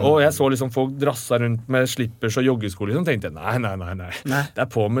 Og jeg så liksom folk drassa rundt med slippers og joggesko liksom, tenkte jeg, nei. Det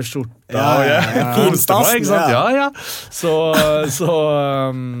på med skjorta, og jeg koste meg, ikke sant?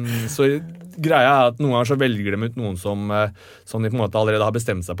 Så greia at noen ganger så velger de ut noen som de på en måte allerede har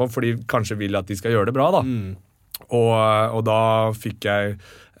bestemt seg på, for de kanskje vil at de skal gjøre det bra da. Og da fikk jeg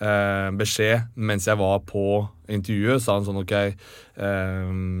beskjed mens jeg var på intervjuet, sa han sånn, ok,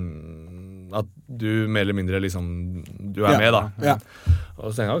 at du mer eller mindre liksom, du med da. Og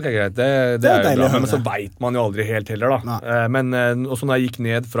så tenkte jeg, ok, greit, det jo bra, men så vet man jo aldri helt heller da. Men også når jeg gikk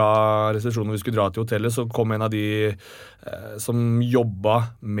ned fra resepsjonen og vi skulle dra til hotellet, så kom en av de som jobbet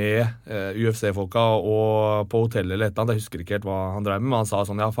med UFC-folka og på hotellet eller et eller annet, jeg husker ikke helt hva han drev med, men han sa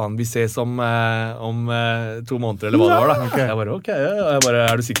sånn, ja faen, vi ses om 2 måneder eller hva det var da. Jeg bare, ok, jeg bare,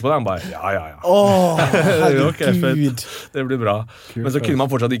 du sikker på det? Han bare, ja. Herregud. Det blir bra. Men så kunne man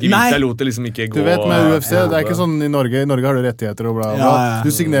fortsatt ikke vise, jeg lot det liksom ikke gå. Du vet med UFC, det ikke sånn i Norge har du rettigheter og bla bla.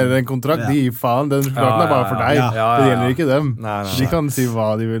 Du signerer en kontrakt, de gir faen, den kontrakten bare for deg. Det gjelder ikke dem. De kan si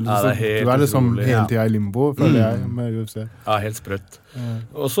hva de vil. Du liksom hele tiden i limbo, føler jeg, med UFC. Ja, helt sprøtt.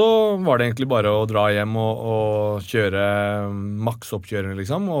 Og så var det egentlig bare å dra hjem og kjøre maksoppkjøring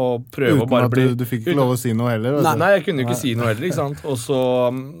liksom, og prøve å bare bli... Uten at du fikk ikke lov å si noe heller? Nei, jeg kunne ikke si noe heller, ikke sant? Og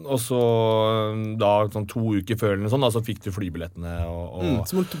så da, sånn 2 uker før eller noe sånt, da, så fikk du flybillettene og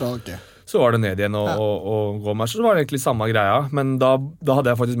så måtte du tilbake. så var det ned igjen og gå match. Så var det egentlig samme greia, men da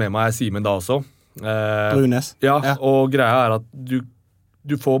hadde jeg faktisk med meg Simen da også. Brunes. Ja, og greia er at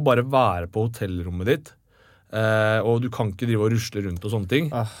du får bare være på hotellrommet ditt, og du kan ikke drive og rusle rundt og sånne ting.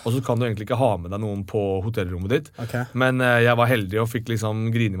 Og så kan du egentlig ikke ha med deg noen på hotellrommet ditt. Men jeg var heldig og fikk liksom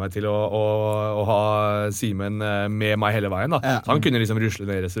grine meg til å ha Simen med meg hele veien da. Så han kunne liksom rusle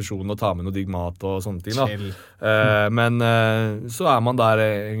ned i resepsjonen og ta med noe digg mat og sånne ting da. Men så man der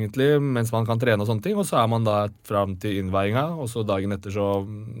egentlig mens man kan trene og sånne ting, og så man der frem til innveiinga, og så dagen etter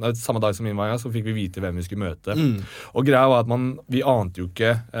samme dag som innveiinga så fikk vi vite hvem vi skulle møte. Og greia var at vi ante jo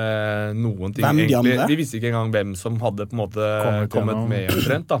ikke noen ting egentlig. Vi visste ikke engang hvem som hadde på en måte kommet med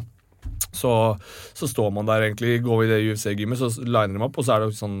omtrent da. Så står man der egentlig, går vi i det UFC-gymmet, så liner de opp, og så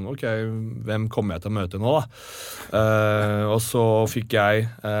det sånn, ok, hvem kommer jeg til å møte nå da? Og så fikk jeg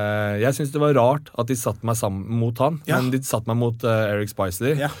synes det var rart at de satt meg sammen mot han, men de satt meg mot Eric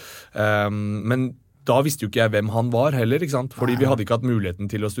Spicely. Men da visste jo ikke jeg hvem han var heller, ikke sant? Fordi vi hadde ikke hatt muligheten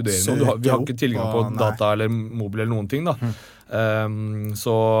til å studere noe. Vi har ikke tilgang på data eller mobil eller noen ting da.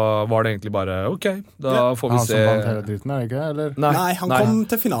 Så var det egentlig bare ok, da får vi se. Han som vant hele dritten, det ikke? Eller? Nei, han kom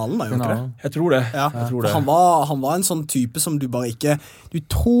til finalen da, gjorde det? Jeg tror det. Jeg tror det. Han var en sånn type som du bare ikke, du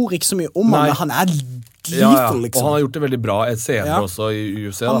tror ikke så mye om han, men han lethal, liksom. Og han har gjort det veldig bra senere også i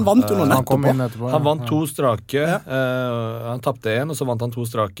UFC. Han vant jo noe etterpå. Han vant 2 strake, han tappte 1, og så vant han 2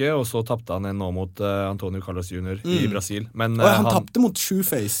 strake, og så tappte han en nå mot Antonio Carlos Jr. I Brasil. Men, han tappte mot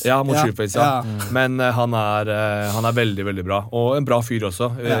Shoeface. Ja, mot Shoeface, Men han er veldig, veldig bra. Og en bra fyr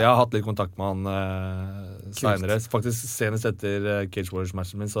også. Jeg har hatt litt kontakt med han senere. Faktisk senest etter Cage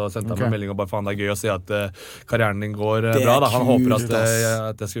Warriors-matchen min, så sendte han meg en melding og bare faen, det gøy å se at karrieren din går bra. Da. Han håper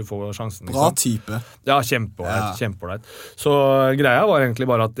at jeg skulle få sjansen. Liksom. Bra type. Ja, kjempeålreit. Så greia var egentlig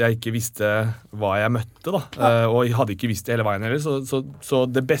bare at jeg ikke visste hva jeg møtte, da. Og jeg hadde ikke visst det hele veien heller. Så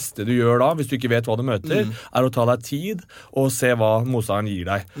det beste du gjør da, hvis du ikke vet hva du møter, er å ta deg tid og se hva motstanderen gir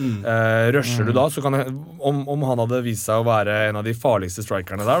deg. Rusher du da, så kan jeg, om han hadde vist seg å være en av de farligste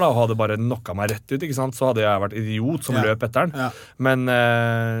strikerne der, da, og hadde bare knocka meg rett ut, ikke sant? Så hadde jeg vært idiot som løp etter den. Men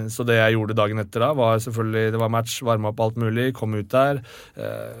så det jeg gjorde dagen etter da, var selvfølgelig, det var match, varme opp alt mulig, kom ut der,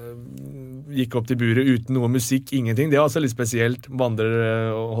 gikk opp til buret uten noe musikk, ingenting. Det var altså litt spesielt,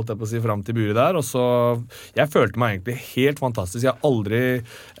 vandrer, holdt jeg på å si, frem til buret der, og så, jeg følte meg egentlig helt fantastisk. Jeg har aldri,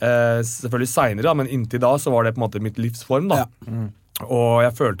 selvfølgelig senere da, men inntil da så var det på en måte mitt livsform da. Og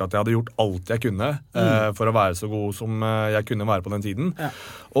jeg følte at jeg hadde gjort alt jeg kunne for å være så god som jeg kunne være på den tiden.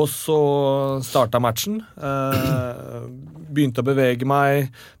 Og så startet matchen, begynte å bevege meg,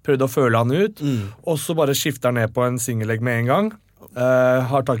 prøvde å føle han ut, og så bare skiftet han ned på en singellegg med en gang.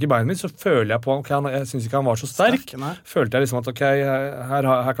 Har tak i beinet mitt, så føler jeg på jeg synes ikke han var så sterk. Følte jeg liksom at ok,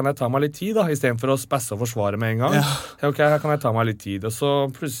 her kan jeg ta meg litt tid da, i stedet for å spasse og forsvare med en gang. Ok, her kan jeg ta meg litt tid. Og så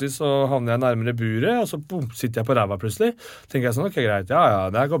plutselig så havner jeg nærmere buret, og så sitter jeg på ræva plutselig. Tenker jeg sånn, ok, greit,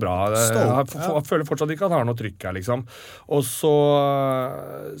 ja, det går bra. Jeg føler fortsatt ikke at jeg har noe trykk her, liksom. Og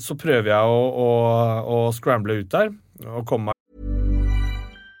så prøver jeg å scramble ut der, og komme meg.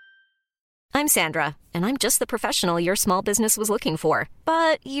 I'm Sandra, and I'm just the professional your small business was looking for.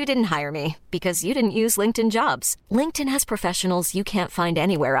 But you didn't hire me, because you didn't use LinkedIn Jobs. LinkedIn has professionals you can't find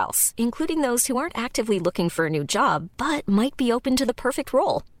anywhere else, including those who aren't actively looking for a new job, but might be open to the perfect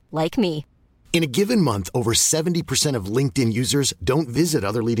role, like me. In a given month, over 70% of LinkedIn users don't visit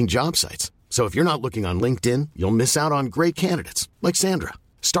other leading job sites. So if you're not looking on LinkedIn, you'll miss out on great candidates, like Sandra.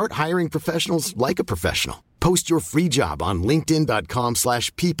 Start hiring professionals like a professional. Post your free job on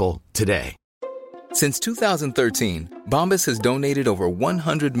linkedin.com/people today. Since 2013, Bombas has donated over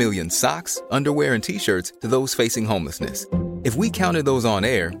 100 million socks, underwear, and T-shirts to those facing homelessness. If we counted those on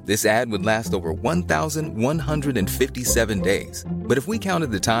air, this ad would last over 1,157 days. But if we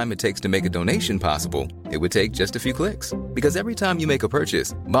counted the time it takes to make a donation possible, it would take just a few clicks. Because every time you make a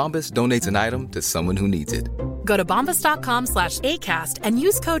purchase, Bombas donates an item to someone who needs it. Go to bombas.com/ACAST and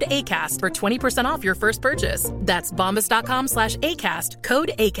use code ACAST for 20% off your first purchase. That's bombas.com/ACAST,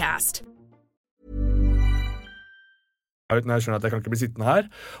 code ACAST. Når jeg skjønner at jeg kan ikke bli sittende her.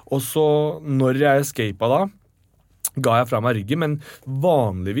 Og så, når jeg escapet da, ga jeg fra meg ryggen, men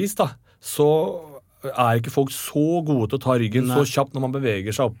vanligvis da, så ikke folk så gode til å ta ryggen så kjapt når man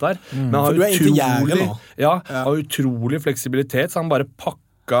beveger seg opp der. Men han har utrolig fleksibilitet, så han bare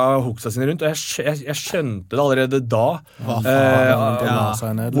pakket hooksa sine rundt, og jeg skjønte det allerede da,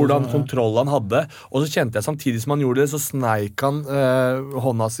 hvordan kontroll han hadde, og så kjente jeg samtidig som han gjorde det, så sneik han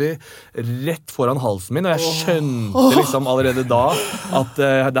hånda si rett foran halsen min, og jeg skjønte liksom allerede da at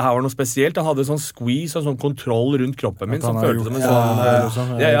det her var noe spesielt. Han hadde sånn squeeze og sånn kontroll rundt kroppen min, som føltes som en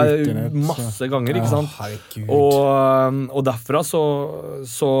sånn masse ganger, ikke sant? Og derfra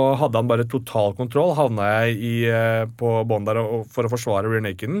så hadde han bare total kontroll, havna jeg på bånd der for å forsvare rear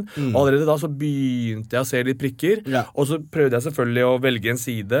nakeden. Og allerede da så begynte jeg å se litt prikker, og så prøvde jeg selvfølgelig å velge en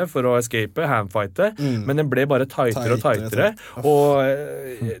side for å escape, handfighte, men den ble bare tightere og tightere, og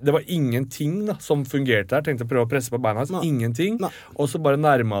det var ingenting da, som fungerte der. Tenkte å prøve å presse på beina hans, ingenting, og så bare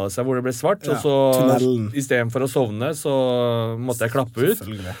nærmet det seg hvor det ble svart, og så i stedet for å sovne, så måtte jeg klappe ut,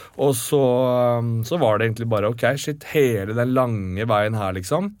 og så var det egentlig bare, ok, shit, hele den lange veien her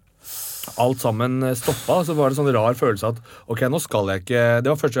liksom, alt sammen stoppa, så var det sånn rar følelse at ok, nå skal jeg ikke, det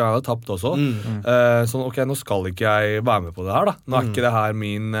var første gang jeg hadde tapt også, sånn ok, nå skal ikke jeg være med på det her da, nå ikke det her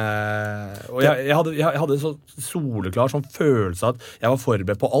min og jeg hadde en sånn soleklar sånn følelse at jeg var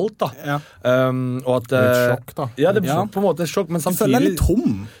forberedt på alt da, og at litt sjokk da, ja, det var på en måte sjokk, men samtidig du føler litt tom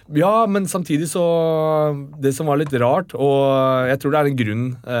ja, men samtidig så det som var litt rart, og jeg tror det er en grunn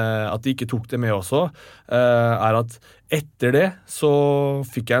at de ikke tok det med også, er at etter det så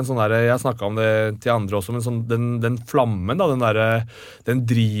fikk jeg en sånn der, jeg snakket om det til andre også, men sånn, den flammen da, den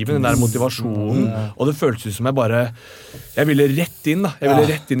driven, den der motivasjonen, og det føltes ut som jeg ville rett inn da, jeg ville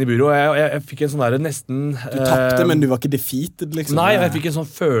rett inn i bureau, og jeg fikk en sånn der nesten du tappte, men du var ikke defeated liksom nei, jeg fikk en sånn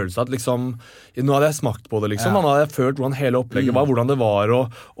følelse at liksom nå hadde jeg smakt på det liksom, nå hadde jeg følt hvordan hele opplegget var, hvordan det var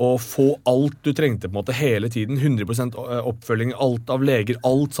å få alt du trengte på en måte hele tiden, 100% oppfølging, alt av leger,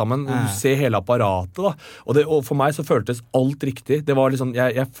 alt sammen, du ser hele apparatet da, og for meg så føltes alt riktig, det var liksom,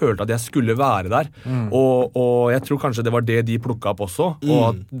 jeg følte at jeg skulle være der, og jeg tror kanskje det var det de plukket opp også, og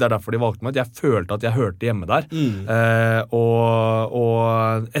at det er derfor de valgte meg, at jeg følte at jeg hørte hjemme der,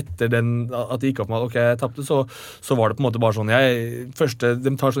 og etter at det gikk opp med at ok, jeg tappte, så var det på en måte bare sånn,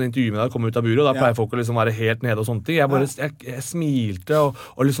 de tar sånn intervju med deg, kommer ut av bureau, da pleier folk å liksom være helt nede og sånne ting, jeg smilte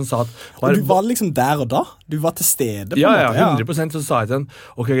og liksom sa at og du var liksom der og da? Du var til stede på en måte? Ja, 100% så sa jeg til henne,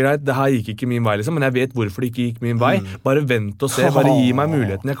 ok greit, det her gikk ikke min vei liksom, men jeg vet hvorfor det ikke gikk min vei, bare vent og se, bare gi meg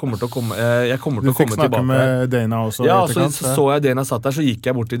muligheten, jeg kommer til å komme tilbake. Du fikk snakke med Dana også? Ja, så jeg Dana satt der, så gikk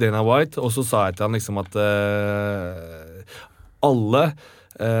jeg bort til Dana White, og så sa jeg til han liksom at alle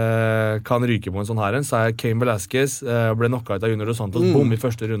kan ryke på en sånn her, så Cain Velasquez ble knocka ut av Junior Dos Santos, boom, i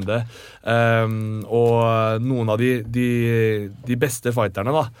første runde, og noen av de beste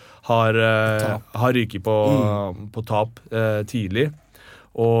fighterne da, har ryket på tap tidlig,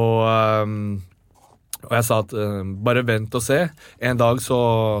 og jeg sa at bare vent og se, en dag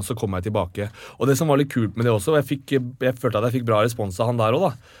så kommer jeg tilbake, og det som var litt kult med det også, jeg følte at jeg fikk bra respons av han der også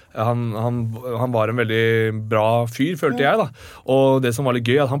da, han var en veldig bra fyr, følte jeg da, og det som var litt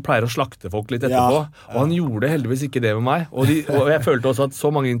gøy, at han pleier å slakte folk litt etterpå, og han gjorde heldigvis ikke det med meg, og jeg følte også at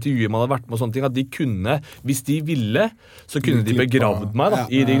så mange intervjuer man hadde vært med og sånne ting, at de kunne, hvis de ville, så kunne de begravd meg da,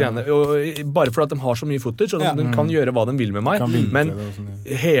 i de greiene, og bare for at de har så mye footage, og de kan gjøre hva de vil med meg, men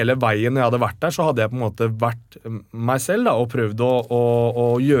hele veien jeg hadde vært der, så hadde jeg på en måte vært meg selv da, og prøvd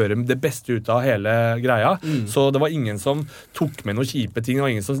å gjøre det beste ut av hele greia, så det var ingen som tok med noen kjipe ting, det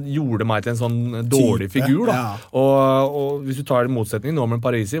var ingen som gjorde meg til en sånn dårlig figur da. Og hvis du tar det motsetningen, Norman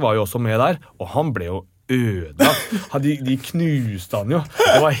Parisi var jo også med der, og han ble jo ødelagt. De knuste han jo.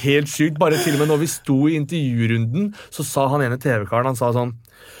 Det var helt sykt, bare til og med når vi sto i intervjurunden, så sa han ene TV-karen, han sa sånn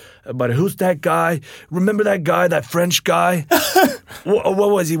bare, who's that guy? Remember that guy, that French guy? What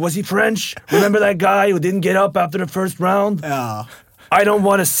was he? Was he French? Remember that guy who didn't get up after the first round? Ja. I don't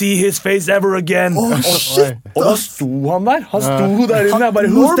want to see his face ever again. Shit. Og da sto han der. Han sto der inne. Jeg bare,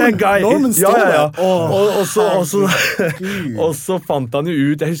 who's that guy? Norman står der. Og så fant han jo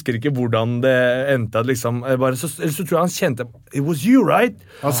ut, jeg husker ikke hvordan det endte, liksom, så tror jeg han kjente, it was you, right?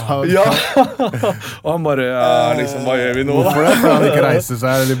 Ja. Og han bare, liksom, hva gjør vi nå da? Hvorfor det? For han ikke reiste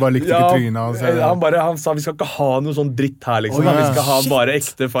seg, eller bare likte ikke trynet hans. Han sa, vi skal ikke ha noe sånn dritt her, liksom. Vi skal ha bare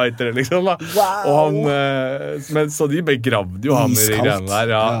ekte fightere, liksom. Og han, så de begravde jo han i greiene der,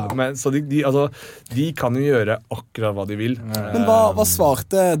 men, så de kan jo gjøre akkurat hva de vil. Men hva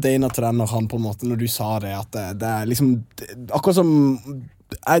svarte Dana til den når du sa det, at det er liksom akkurat som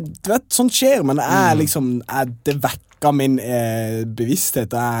du vet, sånt skjer, men det vekker min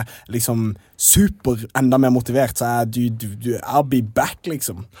bevissthet, liksom super enda mer motivert, så I'll be back,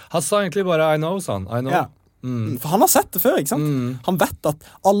 liksom. Han sa egentlig bare, I know, son, I know. Ja. For han har sett det før, ikke sant? Han vet at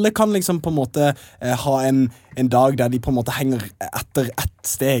alle kan liksom på en måte ha en dag der de på en måte henger etter ett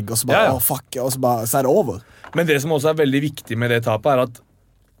steg, og så bare, fuck, og så er det over. Men det som også er veldig viktig med det tapet er at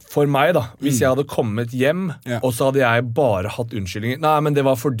For meg da, hvis jeg hadde kommet hjem, og så hadde jeg bare hatt unnskyldninger. Nei, men det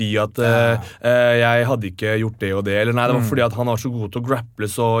var fordi at jeg hadde ikke gjort det og det, eller nei, det var fordi at han var så god til å grapple,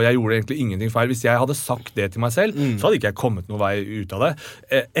 så jeg gjorde egentlig ingenting feil. Hvis jeg hadde sagt det til meg selv, så hadde ikke jeg kommet noen vei ut av det.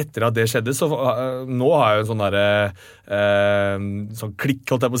 Etter at det skjedde, så nå har jeg en sånn der sånn klikk,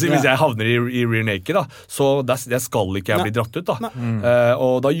 holdt jeg på å si, hvis jeg havner i rear naked, da, så det skal ikke jeg bli dratt ut, da.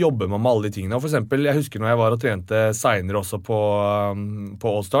 Og da jobber man med alle de tingene. Og for eksempel, jeg husker når jeg var og trente senere også på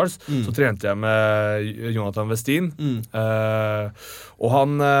All Stars, så trente jeg med Jonathan Westin, og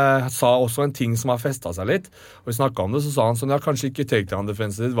han sa også en ting som har festet seg litt, og vi snakket om det, så sa han sånn, kanskje ikke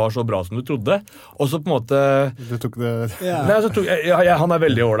takedown-defenset ditt var så bra som du trodde, og så på en måte du tok det Nei, så tok, han er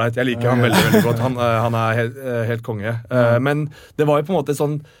veldig ordentlig, jeg liker han veldig, veldig godt, han er helt konge, men det var jo på en måte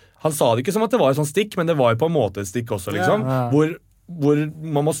sånn, han sa det ikke som at det var et sånn stikk, men det var jo på en måte et stikk også, liksom, hvor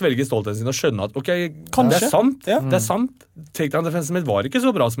man må svelge stoltheten sin og skjønne at ok, det er sant, det er sant. Takedown-defensen mitt var ikke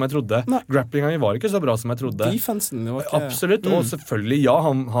så bra som jeg trodde. Grapplingen min var ikke så bra som jeg trodde. Defensen var ikke... Absolutt, og selvfølgelig,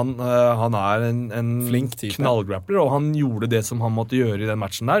 han er en flink knallgrappler, og han gjorde det som han måtte gjøre i den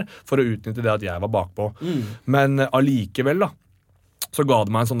matchen der, for å utnytte det at jeg var bakpå. Men allikevel da, så ga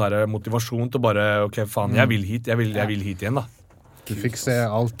det meg en sånn der motivasjon til bare, ok, faen, jeg vil hit igjen da. Du fikk se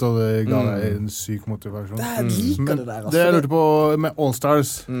alt, og det ga deg en syk motivasjon. Jeg liker det der. Altså. Det jeg lurte på med All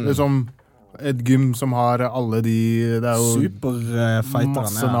Stars, liksom et gym som har alle de, det er jo superfighterne,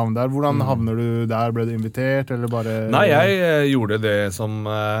 masse navn der. Hvordan havner du der? Ble du invitert, eller bare... Nei, jeg gjorde det som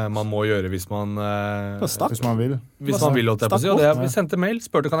man må gjøre hvis man vil. Hvis man vil, holdt jeg på å si. Og vi sendte mail,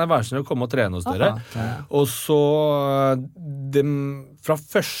 spurte kan jeg være sånn å komme og trene hos dere. Og så, fra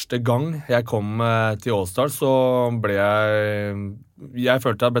første gang jeg kom til All Stars, så ble jeg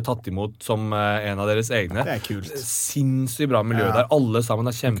følte jeg ble tatt imot som en av deres egne. Det er kult. Sinnssykt bra miljø der. Alle sammen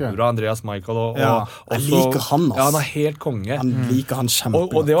er kjempebra. Andreas Michael og jeg liker han, Ja, han er helt konge. Han liker han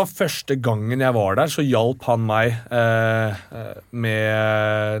kjempebra. Og det var første gangen jeg var der, så hjalp han meg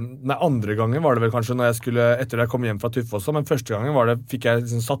med andre gangen var det vel kanskje når jeg skulle, etter jeg kom hjem fra Tuffe også, men første gangen fikk jeg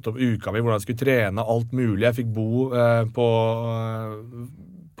liksom satt opp uka mi, hvordan jeg skulle trene, alt mulig. Jeg fikk bo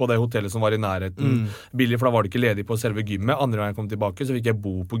på det hotellet som var i nærheten billig, for da var det ikke ledig på selve gymmet. Andre gang jeg kom tilbake, så fikk jeg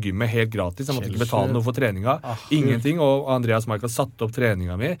bo på gymmet helt gratis. Jeg måtte ikke betale noe for treninga. Ingenting, og Andreas Michael satte opp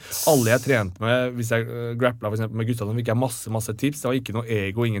treninga mi. Alle jeg trente med, hvis jeg grappla for eksempel med gutta, så fikk jeg masse tips. Det var ikke noe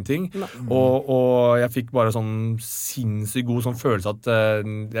ego, ingenting. Og jeg fikk bare sånn sinnssykt god sånn følelse at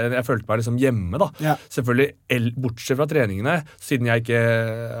jeg følte meg liksom hjemme da. Selvfølgelig, bortsett fra treningene, siden jeg ikke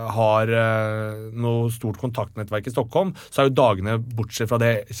har noe stort kontaktnettverk i Stockholm, så er jo dagene bortsett fra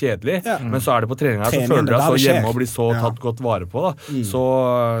det kjedelig, men så er det på treninga så føler jeg så hjemme og blir så tatt godt vare på da.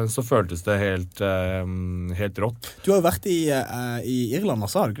 Så føltes det helt rått. Du har jo vært i Irland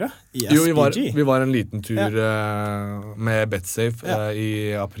også, har du ikke det? I SPG? Jo, vi var en liten tur med BetSafe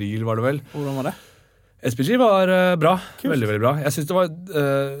i april, var det vel. Hvordan var det? SPG var bra, veldig, veldig bra. Jeg synes det var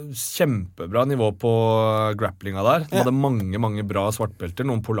kjempebra nivå på grapplinga der. De hadde mange bra svartbelter,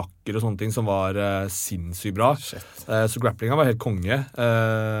 noen polakker og sånne ting som var sinnssykt bra. Så grapplinga var helt konge.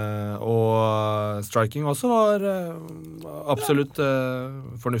 Og striking også var absolutt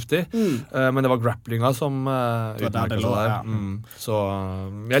fornuftig. Men det var grapplinga som utmerket seg der. Så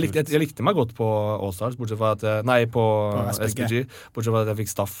jeg likte meg godt på All Stars, bortsett fra at på SPG, bortsett fra at jeg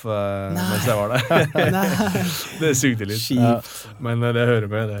fikk staff mens jeg var der. Det sugde litt. Men det hører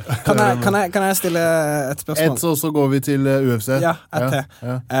med det. Kan jeg stille et spørsmål? Så går vi til UFC. Ja, et til.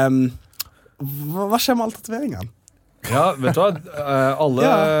 Hva skjer med alle tatueringene? Ja, vet du hva? Alle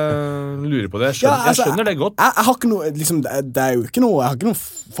lurer på det. Jeg skjønner det godt. Jeg har ikke noe, liksom, det er jo ikke noe, jeg har ikke noe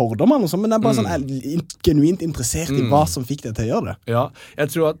fordommer eller noe sånt, men det er bare sånn, jeg er genuint interessert i hva som fikk deg til å gjøre det. Ja, jeg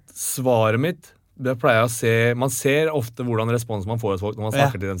tror at svaret mitt, det pleier jeg å se, man ser ofte hvordan respons man får hos folk når man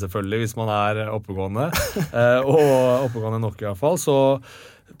snakker til den selvfølgelig, hvis man er oppegående, og oppegående nok i hvert fall, så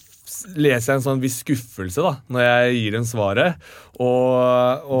leser jeg en sånn viss skuffelse da, når jeg gir dem svaret,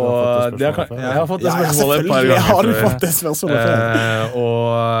 og jeg har fått det spørsmålet et par ganger. Ja, selvfølgelig har du fått det spørsmålet. Og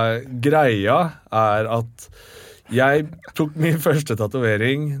greia er at jeg tok min første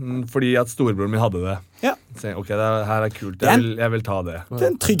tatovering fordi at storebroren min hadde det. Ja. Så, ok, det her er kult, jeg vil ta det. Det er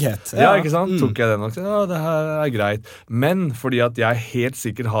en trygghet. Ja, ikke sant? Tok jeg den også? Ja, det her er greit. Men fordi at jeg helt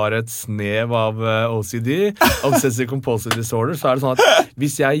sikkert har et snev av OCD, Obsessive Compulsive Disorder, så er det sånn at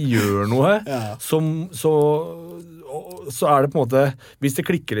hvis jeg gjør noe, så er det på en måte, hvis det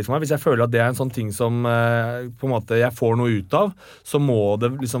klikker litt for meg, hvis jeg føler at det er en sånn ting som på en måte jeg får noe ut av, så må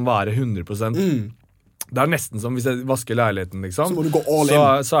det liksom være 100% Det nesten som hvis jeg vasker leiligheten, liksom. Så må du gå all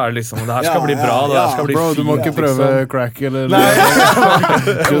in. Så det liksom, det her skal bli bra, det her skal bli fint. Bro, du må ikke prøve crack eller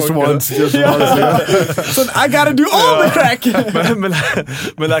just once. Sånn, I gotta do all the crack!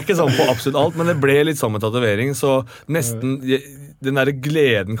 men det ikke sånn på absolutt alt, men det ble litt sånn med tatovering, så nesten... Den der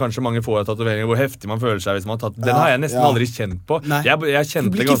gleden kanskje mange får av tatoveringer, hvor heftig man føler seg hvis man har tatt, den har jeg nesten aldri kjent på. Jeg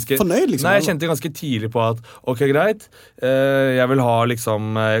kjente ganske fornøyd, liksom, nei, jeg kjente ganske tidlig på at ok, greit, jeg vil ha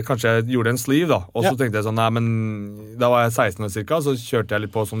liksom, kanskje jeg gjorde en sleeve da, og så tenkte jeg sånn, nei, men da var jeg 16 år cirka, så kjørte jeg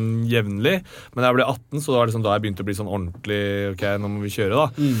litt på sånn jevnlig, men da jeg ble 18, så var det liksom da jeg begynte å bli sånn ordentlig, ok, nå må vi kjøre da,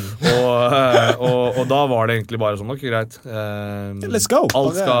 og da var det egentlig bare sånn, ok, greit, let's go,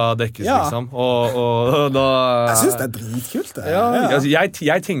 alt skal dekkes liksom, og da jeg synes det dritkult det. Altså,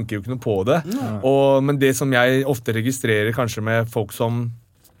 jeg tenker jo ikke noe på det, men det som jeg ofte registrerer kanskje med folk som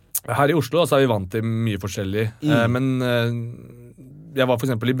her i Oslo, da, så er vi vant til mye forskjellig, men jeg var for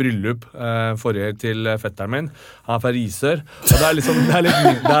eksempel i bryllup forrige til fetteren min. Han fra Risør. Og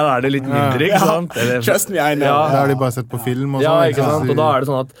der det litt mindre, ikke sant? Trust me, I know. Der har de bare sett på film og sånn. Ja, ikke sant? Og da det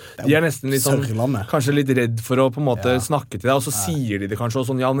sånn at de nesten litt sånn, kanskje litt redd for å på en måte snakke til deg, og så sier de det kanskje, og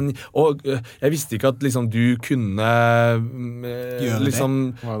sånn, ja, men jeg visste ikke at liksom du kunne liksom,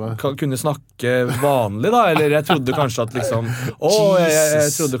 kunne snakke vanlig da, eller jeg trodde kanskje at liksom,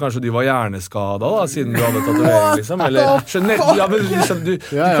 jeg trodde kanskje du var hjerneskadet da, siden du hadde tatovering, liksom, eller, skjønner, du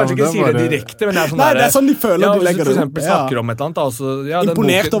kanskje ikke sier det direkte, men det sånn det sånn de føler de legger det opp. For eksempel snakker om et eller annet, altså,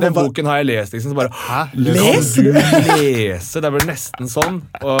 den boken har jeg lest, liksom, så bare, leser du? Lese, det vel nesten sånn.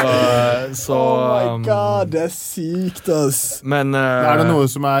 Så, oh my god, det sykt, ass. Men det noe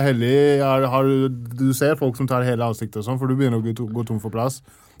som hellig? Du ser folk som tar hele ansiktet og sånn, for du begynner å gå tom for plass.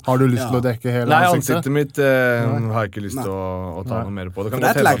 Har du lyst til å dekke hele ansiktet? Nei, ansiktet mitt har jeg ikke lyst til å ta noe mer på. Det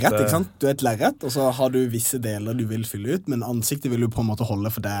et lerret, ikke sant? Du et lerret, og så har du visse deler du vil fylle ut, men ansiktet vil du på en måte holde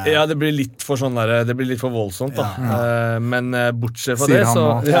for det. Ja, det blir litt for sånn der, det blir litt for voldsomt da. Men bortsett fra det,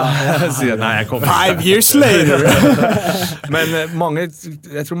 så... Sier nei, jeg kommer 5 years later! Men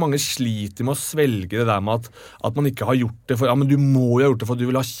jeg tror mange sliter med å svelge det der med at man ikke har gjort det for, ja, men du må jo ha gjort det for at du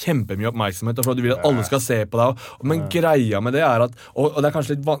vil ha kjempemye oppmerksomhet, og for at du vil at alle skal se på deg, men greia med det at, og det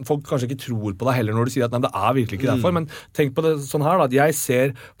kanskje litt folk kanskje ikke tror på deg heller når du sier at nei, det virkelig ikke derfor, men tenk på det sånn her da, at jeg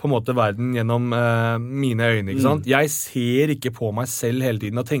ser på en måte verden gjennom mine øyne, ikke sant? Jeg ser ikke på meg selv hele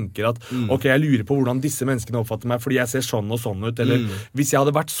tiden og tenker at ok, jeg lurer på hvordan disse menneskene oppfatter meg fordi jeg ser sånn og sånn ut, eller hvis jeg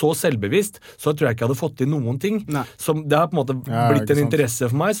hadde vært så selvbevisst, så tror jeg ikke jeg hadde fått til noen ting. Som, det har på en måte blitt en interesse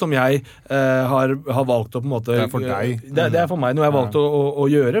for meg som jeg har valgt å på en måte... Det for deg. Det for meg, noe jeg har valgt å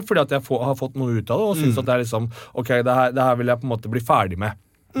gjøre, fordi at jeg har fått noe ut av det, og synes at det liksom, ok, det her vil jeg på en måte bli ferdig med.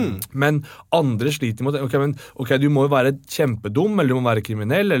 Men andre sliter med ok, du må jo være kjempedum, eller du må være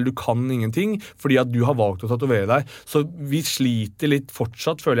kriminell, eller du kan ingenting, fordi at du har valgt å tatovere deg. Så vi sliter litt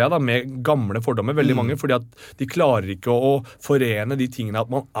fortsatt, føler jeg da, med gamle fordommer, veldig mange, fordi at de klarer ikke å forene de tingene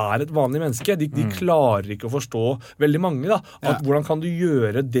at man et vanlig menneske. De klarer ikke å forstå veldig mange da, at hvordan kan du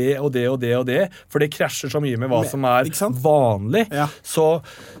gjøre det og det og det og det, for det krasjer så mye med hva som vanlig. Så,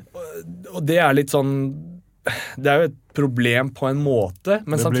 og det litt sånn, det jo et problem på en måte,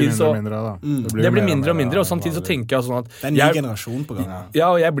 men samtidig så det blir mindre og mindre, og samtidig så tenker jeg sånn at det en ny generasjon på gang.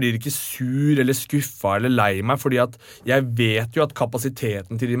 Ja, og jeg blir ikke sur eller skuffa eller lei meg, fordi at jeg vet jo at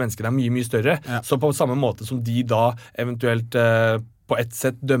kapasiteten til de menneskene mye, mye større, så på samme måte som de da eventuelt på et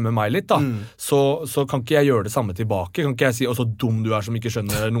sett dømme meg litt da, så kan ikke jeg gjøre det samme tilbake, kan ikke jeg si, så dum du som ikke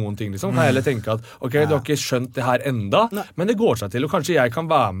skjønner noen ting liksom, kan jeg heller tenke at, ok, du har ikke skjønt det her enda, men det går seg til, og kanskje jeg kan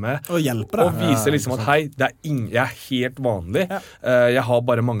være med og hjelpe deg, og vise liksom at hei, jeg helt vanlig, jeg har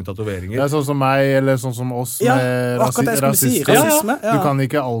bare mange tatoveringer. Det sånn som meg, eller sånn som oss med rasisme. Du kan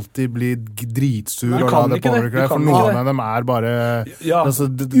ikke alltid bli dritsur og la det påvirke deg, for noen av dem bare altså,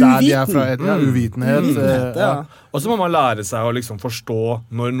 der de fra uvitenhet. Og så må man lære seg å liksom forstå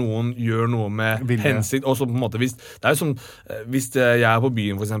når noen gjør noe med hensikt, og så på en måte, det jo som hvis jeg på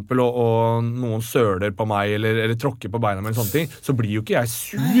byen for eksempel, og noen søler på meg, eller tråkker på beina med en sånn ting, så blir jo ikke jeg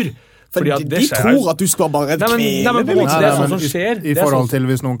sur. For de tror at du skal bare kvele det liksom. Det sånn som skjer. I forhold til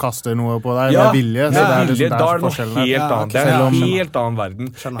hvis noen kaster noe på deg med vilje, så det da det noe helt annet. Det en helt annen verden.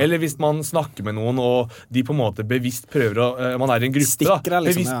 Eller hvis man snakker med noen, og de på en måte bevisst prøver å, man i en gruppe da,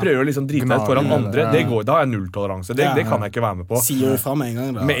 bevisst prøver å liksom drite deg foran andre, da har jeg nulltoleranse. Det kan jeg ikke være med på. Sier du fra med en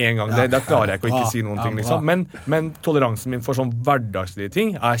gang da? Med en gang, da klarer jeg ikke å ikke si noen ting liksom. Men toleransen min for sånn hverdagslige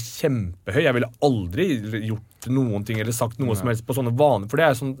ting kjempehøy. Jeg ville aldri gjort noen ting eller sagt noe som helst på sånne vaner, for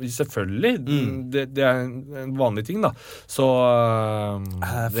det sånn, selvfølgelig det en vanlig ting da, så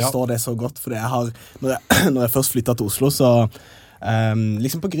jeg forstår det så godt, for når jeg først flyttet til Oslo, så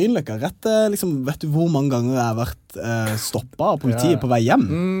liksom på Grünerløkka, liksom, vet du hvor mange ganger jeg har vært stoppet av politiet på vei hjem?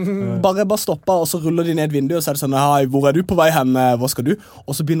 Bare stoppet, og så ruller de ned vinduet, og så er det sånn, hei, hvor er du på vei hen, hva skal du?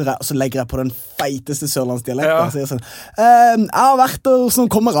 Og så legger jeg på den feiteste sørlandsdialekten, og sier sånn, jeg har vært hos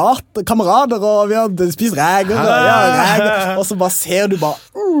noen kamerader, og vi har spist reger, og så bare ser du bare,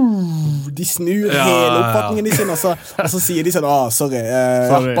 de snur hele oppfatningen de sin, og så sier de sånn, sorry,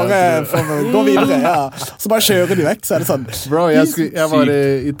 bare gå videre, så bare kjører de vekk, så er det sånn. Bro, jeg var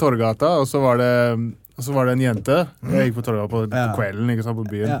i Torgata, og så var det en jente, jeg gikk på Torgata på kvelden, ikke sant, på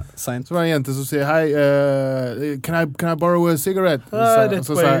byen. Så var det en jente som sier, hei, can I borrow a cigarette? Rett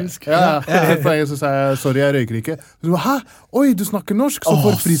på engelsk. Rett på engelsk, så sa jeg, sorry, jeg røyker ikke. Så sa, hæ? Oi, du snakker norsk, så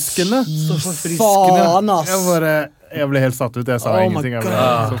forfriskende. Faen, ass. Jeg ble helt satt ut, jeg sa ingenting. Jeg ble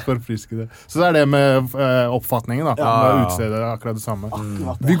så forfriskende. Så det er det med oppfatningen da, med utstedet, akkurat det samme.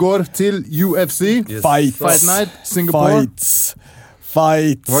 Vi går til UFC. Fight Night, Singapore.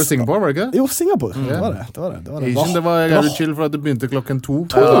 Fight. Var det Singapore, var det ikke? Jo, Singapore. Det var det. Asian, det var jævlig chill for at det begynte klokken 2.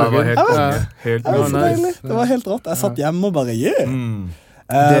 Det var helt nice. Det var helt rått. Jeg satt hjemme og bare,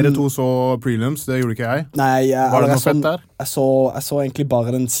 Dere to så prelims, det gjorde ikke jeg. Nei, var det noe fett der? Jeg så egentlig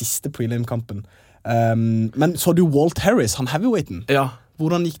bare den siste prelim-kampen. Men så du Walt Harris, han heavyweighten? Ja.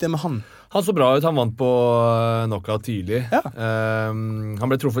 Hvordan gikk det med han? Han så bra ut, han vant på knockout tidlig.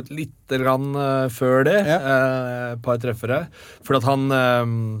 Han ble truffet litt før det, par treffere. For at han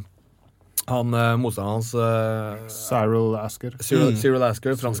motstanderen hans Cyril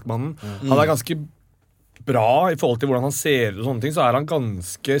Asker, franskmannen, han er ganske bra i forhold til hvordan han ser ut og sånne ting, så er han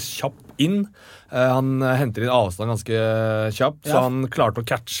ganske kjapp inn. Han henter inn avstand ganske kjapt, så han klarte å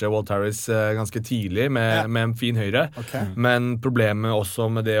catche Walt Harris ganske tidlig med en fin høyre. Men problemet også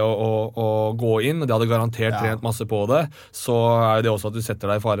med det å gå inn, det hadde garantert trent masse på det, så er det også at du setter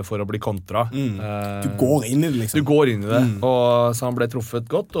deg i fare for å bli kontra. Du går inn i det, liksom. Du går inn i det, og så han ble truffet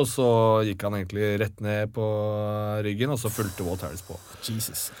godt, og så gikk han egentlig rett ned på ryggen, og så fulgte Walt Harris på.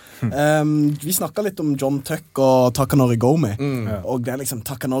 Jesus. Vi snakket litt om John Tuck og Takanori Gomi, og det er liksom,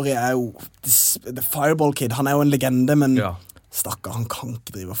 Takanori er jo The Fireball Kid, han er jo en legende, men stakkar, han kan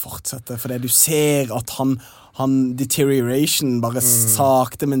ikke drive og fortsette, for det du ser at han deterioration bare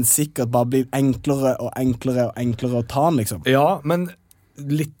sakte, men sikkert bare blir enklere og enklere og enklere å ta han, liksom. Ja, men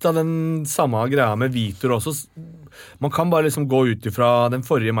litt av den samme greia med Vitor også. Man kan bare liksom gå ut ifra den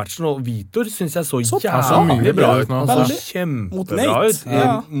forrige matchen, og Vitor synes jeg så jævlig bra ut. Han så kjempebra ut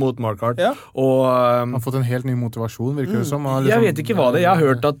mot Mark Hart. Og han har fått en helt ny motivasjon, virker det som. Liksom, jeg vet ikke hva det er. Jeg har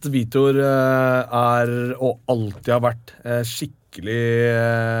hørt at Vitor er, og alltid har vært, skikkelig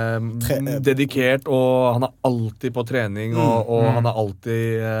dedikert, og han er alltid på trening, og han er alltid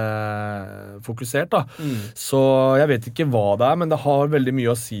fokusert da. Så jeg vet ikke hva det er, men det har veldig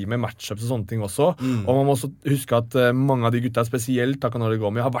mye å si med matchups og sånne ting også. Og man må også huske at mange av de gutta, spesielt Takanori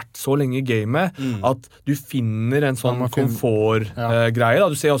Gomi, har vært så lenge i gamet at du finner en sånn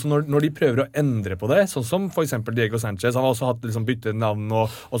komfort-greie. Du ser også når de prøver å endre på det, sånn som for eksempel Diego Sanchez, han har også hatt liksom byttet navn og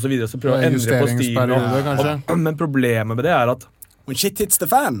så videre, så prøver å endre på stilen. Men problemet med det er at when shit hits the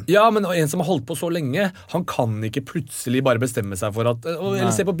fan. Ja, men en som har holdt på så lenge, han kan ikke plutselig bare bestemme seg for at, eller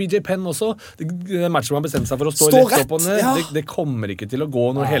se på BJ Penn også, det matchen man bestemmer seg for å stå rett opp og ned, det kommer ikke til å gå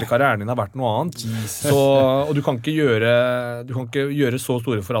når hele karrieren din har vært noe annet. Så, og du kan ikke gjøre så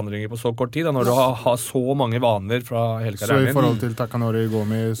store forandringer på så kort tid, da, når du har så mange vaner fra hele karrieren din. Så i forhold til Takanori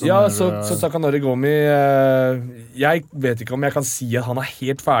Gomi så Takanori Gomi, jeg vet ikke om jeg kan si at han er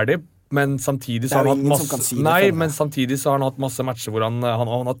helt ferdig, men samtidig så har han hatt masse matcher hvor han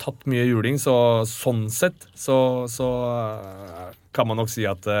har tatt mye juling, så sånn sett så kan man nok si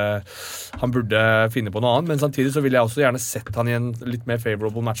at han burde finne på noe annet, men samtidig så vil jeg også gjerne sette han i en litt mer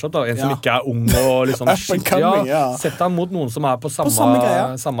favorable matchup da. En som ikke er ung og liksom sette han mot noen som er på samme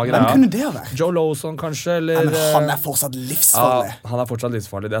greia. Hvem kunne det være? Joe Lawson kanskje, eller men han er fortsatt livsfarlig. Han er fortsatt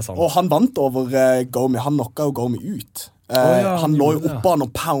livsfarlig, det er sant. Og han vant over Gomi, han knocka jo Gomi ut. Han lå jo oppe han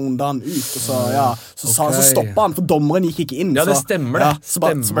og pounda han ut, og så stoppet han, for dommeren gikk ikke inn. Ja, det stemmer det. Så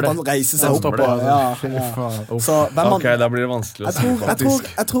måtte han reise seg opp. Ok, da blir det vanskelig å si.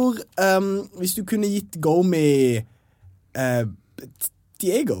 Jeg tror hvis du kunne gitt Gomi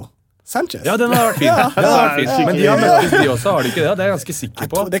Diego Sanchez. Ja, den har vært fin. Men de har møttes de også, har de ikke det? Det er jeg ganske sikker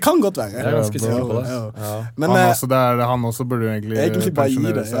på. Det kan godt være. Jeg er ganske sikker på det. Men han også burde jo egentlig bare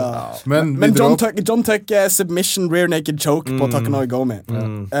gi det, Men John Tuck submission rear naked choke på Takanori Gomi.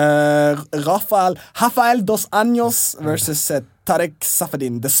 Rafael Dos Anjos versus Tarek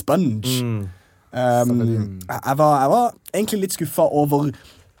Safedin, The Sponge. Jeg var egentlig litt skuffet over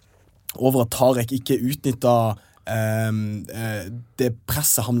at Tarek ikke utnyttet det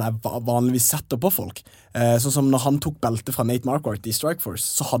presset han vanligvis setter på folk. Sånn som når han tok beltet fra Nate Marquardt i Strikeforce,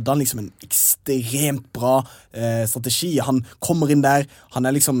 så hadde han liksom en ekstremt bra strategi. Han kommer inn der, han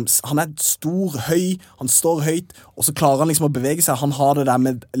er stor, høy, han står høyt, og så klarer han liksom å bevege seg. Han har det der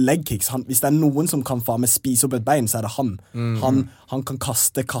med leg kicks. Hvis det er noen som kan faen meg spise opp et bein, så er det han. Han kan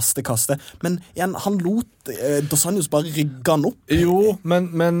kaste. Men igjen, han lot Dos Anjos bare rygge han opp. Jo,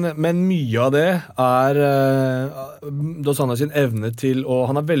 men mye av det Dos Anjos sin evne til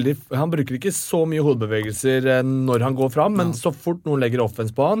han bruker ikke så mye hodebevegelser når han går fram, men så fort noen legger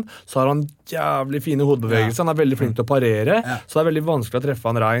offense på han, så har han jævlig fine hodebevegelser. Han er veldig flink til å parere, så det er veldig vanskelig å treffe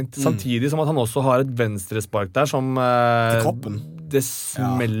han rent. Samtidig som at han også har et venstrespark der som til kroppen. Det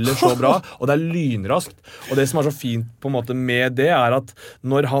smeller så bra, og det er lynraskt. Og det som er så fint på en måte med det, er at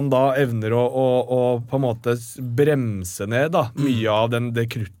når han da evner å på en måte bremse ned mye av det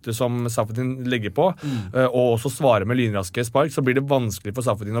kruttet som Safedin legger på, og også svare med lynraske spark, så blir det vanskelig for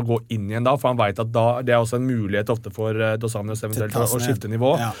Safedin å gå inn igjen for han vet at det er også en mulighet ofte for Dos Anjos eventuelt å skifte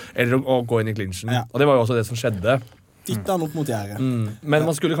nivå, eller å gå inn i clinchen. Og det var jo også det som skjedde. Dytte han opp mot gjerdet. Men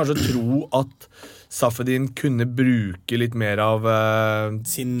man skulle kanskje tro at Safedin kunne bruke litt mer av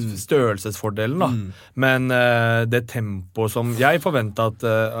sin størrelsesfordelen, men det tempoet som jeg forventet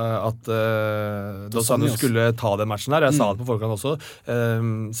at Dos Anjos skulle ta den matchen her, jeg sa det på forkant også,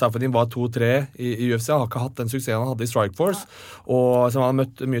 Safedin var 2-3 i UFC, han har ikke hatt den suksessen han hadde i Strikeforce, og så han har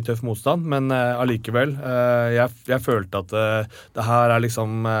møtt mye tøff motstand, men allikevel, jeg følte at det her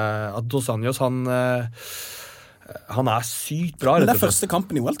liksom, at Dos Anjos han sykt bra. Men det er første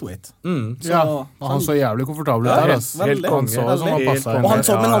kampen i welterweight. Han så jævlig komfortabel ut der. Helt konge.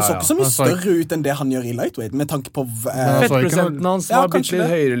 Men han så ikke så mye større ut enn det han gjør i lightweight, med tanke på fettprosenten hans var bitte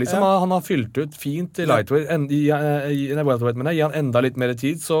litt høyere, liksom. Han har fylt ut fint i lightweight, i welterweight, men gir han enda litt mer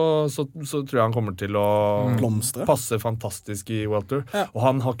tid, så tror jeg han kommer til å passe fantastisk i welter. Og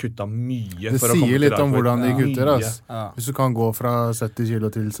han har kuttet mye for å komme til lightweight. Det sier litt om hvordan de kutter, hvis du kan gå fra 70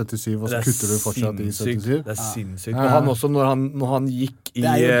 kilo til 77, og så kutter du fortsatt i 77. Det er sinnssykt. Og han også, når han gikk i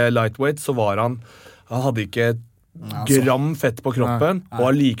lightweight, så var han hadde ikke gram fett på kroppen, og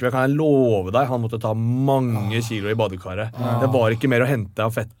allikevel kan jeg love deg, han måtte ta mange kilo i badekaret. Det var ikke mer å hente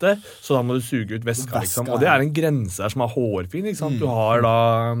av fettet, så da må du suge ut væska, liksom. Og det er en grense her som er hårfin, ikke sant? Du har da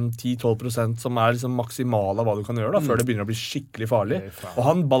 10-12% som er liksom maksimal av hva du kan gjøre da, før det begynner å bli skikkelig farlig. Og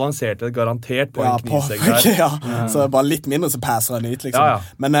han balanserte det garantert på en knivsegg der. Så bare litt mindre så passer han ut,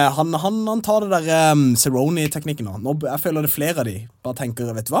 liksom. Men han tar det der Cerrone-teknikken nå. Jeg føler det flere av de bare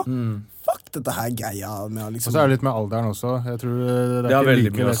tenker, vet du hva? Fuck dette her greia med liksom... Og så er det litt med alderen også. Jeg tror det er ikke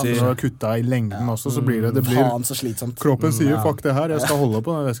like lett å kutte i lengden også, så blir det blir så slitsomt. Kroppen sier, fuck det her, jeg skal holde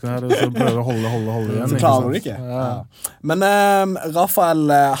på den vesken her, og så prøver å holde igjen. Så klarer du ikke. Men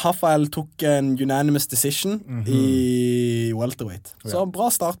Rafael tok en unanimous decision i welterweight. Så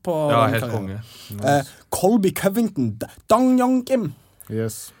bra start på helt konge. Colby Covington, Dong Yong Kim.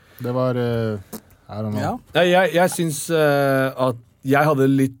 Yes, det var I don't know. Jeg synes at jeg hadde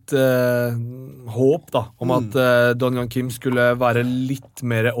litt håp da, om at Dong Yong Kim skulle være litt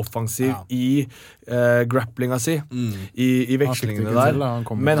mer offensiv i grapplinga si, i vekslingene der.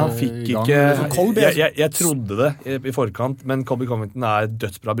 Men han fikk ikke... Jeg trodde det i forkant, men Colby Covington er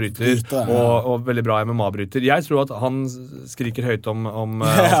dødsbra bryter, og veldig bra MMA-bryter. Jeg tror at han skriker høyt om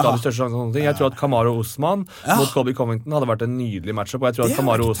stadig største sjanse og sånne ting. Jeg tror at Kamaru Usman mot Colby Covington hadde vært en nydelig matchup, og jeg tror at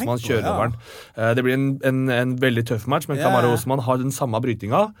Kamaru Usman kjører over den. Det blir en veldig tøff match, men Kamaru Usman har den samme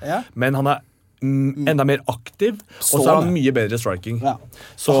brytinga, men han er enda mer aktiv, og så er han mye bedre striking.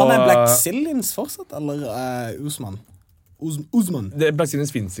 Så han er Black Zillions fortsatt, eller Usman? Black Zillions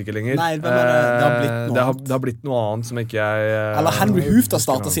finnes ikke lenger. Nei, det har blitt noe annet. Det har blitt noe annet som ikke jeg... Eller Henry Hooft har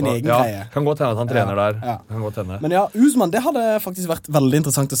startet sin egen greie. Kan godt hende at han trener der. Kan godt hende. Men Usman, det hadde faktisk vært veldig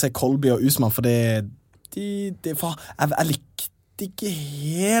interessant å se Colby og Usman, for jeg likte ikke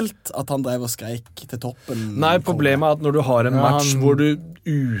helt at han drev og skreik til toppen. Nei, problemet er at når du har en match hvor du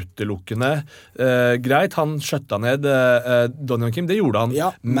utelukkende greit, han skjøtta ned Dong Yong Kim, det gjorde han,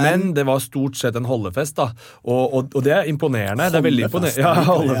 men det var stort sett en holdefest da, og det er imponerende. Det er veldig imponerende. Ja,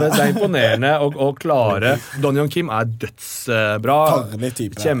 holdefest, det er imponerende å klare. Dong Yong Kim er dødsbra,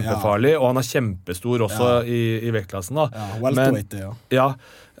 kjempefarlig, og han er kjempestor også i vektklassen da. Welterweight,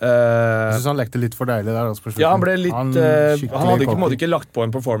 jeg synes han lekte litt for deilig der også på slutten. Ja, han ble litt han hadde ikke lagt på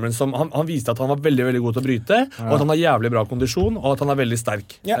en performance som han viste at han var veldig, veldig god til å bryte, og at han har jævlig bra kondisjon, og at han er veldig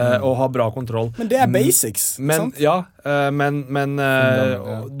sterk og har bra kontroll. Men det er basics, sant? Men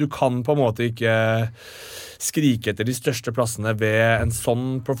du kan på en måte ikke skrike etter de største plassene ved en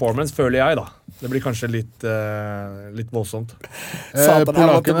sånn performance, føler jeg da. Det blir kanskje litt voldsomt. Satan,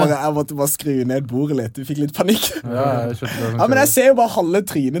 jeg måtte bare skru ned bordet litt. Du fikk litt panikk. Men jeg ser jo bare halve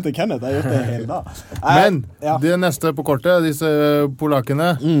trynet til Kenneth. Jeg har gjort det hele dag. Men det neste på kortet, disse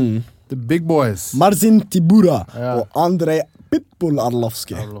polakene, the big boys. Marcin Tybura og Andrej Pitbull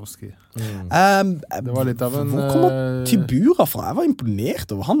Arlovski. Det var litt av en Hvor kommer Tybura fra? Jeg var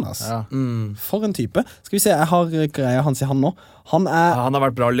imponert over han, altså. For en type. Skal vi se, jeg har greia hans i han nå. Han har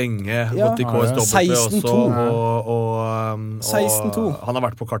vært bra lenge, gått i KSW også, og 16-2. Han har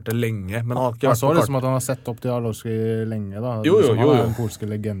vært på kartet lenge, men han har ikke vært så på liksom at han har sett opp til Arlovski lenge da. Jo. Han er en polske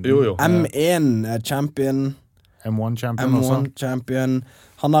legende. M1 champion. M1 champion.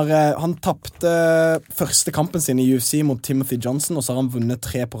 Han tappte første kampen sin i UFC mot Timothy Johnson, og så har han vunnet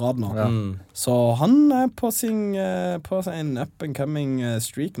 3 på rad nå. Så han er på en up-and-coming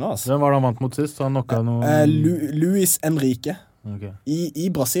streak nå. Altså. Hvem var det han vant mot sist? Han knocka noe... Luis Enrique. Okay. I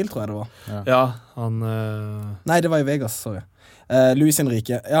Brasil, tror jeg det var. Ja, han... Nei, det var i Vegas, sorry. Luis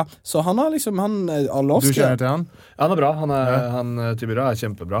Enrique. Ja, så han har liksom Arlovski. Du kjenner til han? Ja, han er bra. Han Tybura er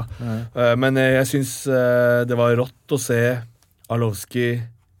kjempebra. Men jeg synes det var rått å se Arlovski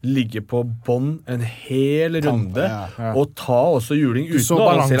ligge på bånd en hel runde og ta også juling uten å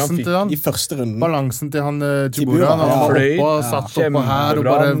balansen til han i første runden. Balansen til han Tybura han fløy, satt oppå her og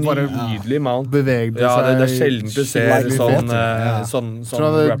bare nydelig mount. Bevegde seg. Det er sjelden du ser sånn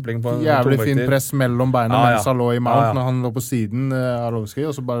grappling på en jævlig fin press mellom beina mens han lå i mount når han lå på siden Arlovski,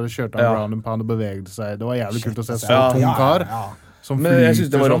 og så bare kjørte han ground and pound og bevegde seg. Det var jævlig kult å se så tung kar. Men jeg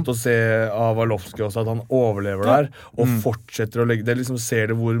synes det var rått å se av Arlovski også, at han overlever der og fortsetter å legge det. Liksom ser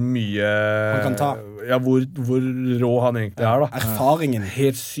det hvor mye han kan ta. Ja, hvor rå han egentlig er da. Erfaringen.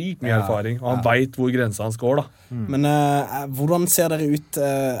 Helt sykt mye erfaring, og han vet hvor grensa hans går da. Men hvordan ser dere ut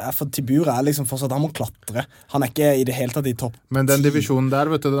for Tybura er liksom fortsatt, han må klatre. Han er ikke i det hele tatt i topp 10. Men den divisjonen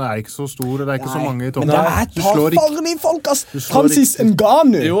der, vet du, den er ikke så stor, det er ikke så mange i topp 10. Men det er farlig folk, ass! Francis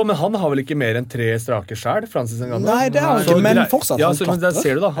Ngannou! Jo, men han har vel ikke mer enn 3 strake selv, Francis Ngannou? Nei, det har han ikke, men fortsatt. Ja, så der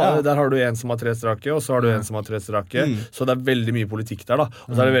ser du da, der har du en som har 3 strake, og så har du en som har 3 strake, så det er veldig mye politikk der da,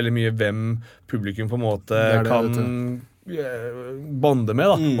 og så er det veldig mye hvem publikum på en måte kan bonde med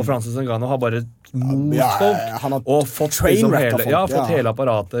da, og Francis Ngannou har bare mot folk og fått liksom hele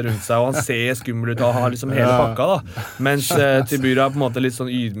apparatet rundt seg, og han ser skummel ut og har liksom hele pakka da, mens Tybura er på en måte litt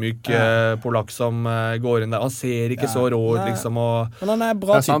sånn ydmyk polakk som går inn der, han ser ikke så rå ut liksom, men han er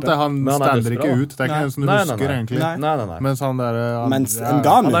bra type. Det er sant, han stander ikke ut, det er ikke en som du husker egentlig, mens han der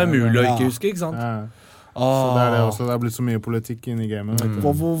Ngannou, han er umulig å ikke huske, ikke sant? Så det er det også, det har blitt så mye politikk inn i gamet.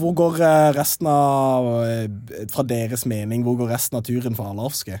 Hvor går resten av, fra deres mening, hvor går resten av turen for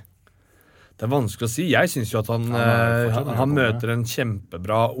Arlovski? Det er vanskelig å si. Jeg synes jo at han møter en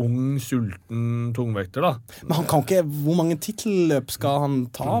kjempebra, ung, sulten tungvekter da. Men han kan ikke, hvor mange titelløp skal han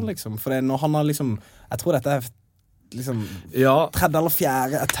ta liksom? For det, når han har liksom, jeg tror dette er liksom tredje eller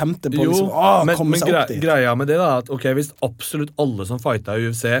fjerde attemptet på liksom, komme seg opp dit. Greia med det da, at hvis absolutt alle som fightet i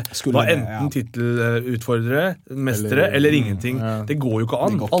UFC var enten titelutfordrere, mestere eller ingenting, det går jo ikke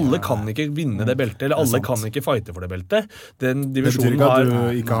an. Alle kan ikke vinne det beltet, eller alle kan ikke fighte for det beltet. Den divisjonen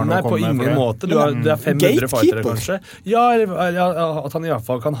har på ingen måte. Det er 500 fightere kanskje. Ja, at han i hvert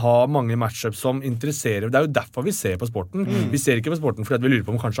fall kan ha mange matchups som interesserer. Det er jo derfor vi ser på sporten. Vi ser ikke på sporten fordi vi lurer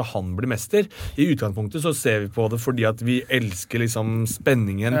på om kanskje han blir mester. I utgangspunktet så ser vi på det fordi at vi elsker liksom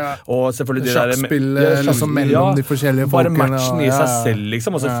spenningen og selvfølgelig det der liksom mellom de forskjellige folkene, bare matchen i seg selv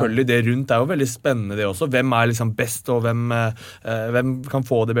liksom, og selvfølgelig det rundt er jo veldig spennende det også, hvem er liksom best og hvem kan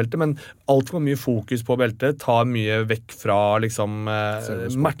få det beltet, men alt for mye fokus på beltet tar mye vekk fra liksom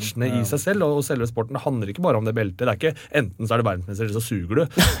matchene i seg selv, og selve sporten det handler ikke bare om det beltet, det er ikke enten så er det verdensmester eller så suger du,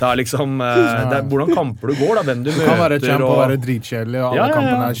 det er liksom det er hvordan kamper du går da, hvem du møter. Du kan være champ og være dritkjedelig, og alle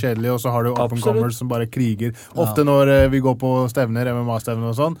kampene er kjedelige, og så har du up-and-comers som bare kriger. Ofte når vi går på stevner, MMA-stevner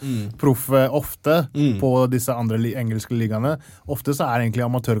og sånn, proffe ofte på disse andre engelske ligaene, ofte så er egentlig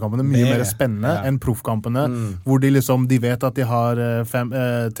amatørkampene mye mer spennende enn proffkampene, hvor de liksom, de vet at de har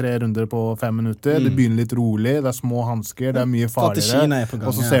 3 runder på 5 minutter, det begynner litt rolig, det er små handsker, det er mye farligere,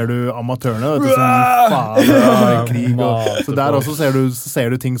 og så ser du amatørene, vet du, som fader, krig, så der også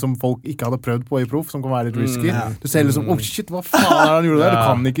ser du ting som folk ikke hadde prøvd på i proff, som kan være litt risky. Du ser liksom, shit, hva faen er han gjorde der? Du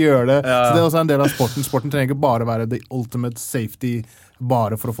kan ikke gjøre det. Så det er også en del av sporten. Sporten trenger ikke bare være the ultimate safety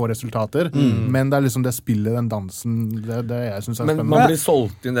bare for å få resultater, men det liksom det spillet, den dansen, det jeg synes spennende. Men man blir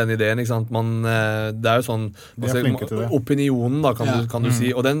solgt inn den ideen, ikke sant? Det jo sånn, opinionen da, kan du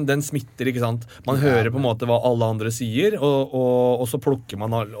si, og den smitter, ikke sant? Man hører på en måte hva alle andre sier, og så plukker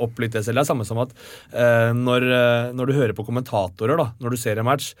man opp litt det selv. Det samme som at når du hører på kommentatorer da, når du ser en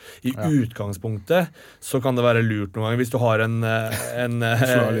match, i utgangspunktet, så kan det være lurt noen ganger, hvis du har at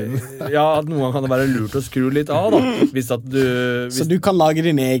noen gang kan det være lurt å skru litt av da, så du kan lage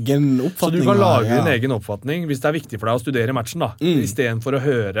din egen oppfatning? Så du kan lage din egen oppfatning, hvis det viktig for deg å studere matchen da, i stedet for å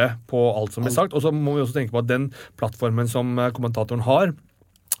høre på alt som blir sagt, og så må vi også tenke på at den plattformen som kommentatoren har,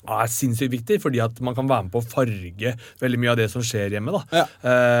 sinnssykt viktig, fordi at man kan være med på å farge veldig mye av det som skjer hjemme da.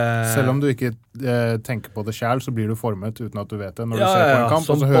 Selv om du ikke tenker på det selv, så blir du formet uten at du vet det. Når du ser på en kamp,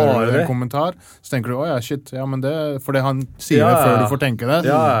 og så hører du en kommentar, så tenker du, shit, men det, for det han sier det før du får tenke det.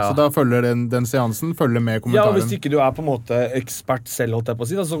 Så da følger den seansen, følger med kommentaren. Ja, og hvis ikke du på en måte ekspert selv, holdt jeg på å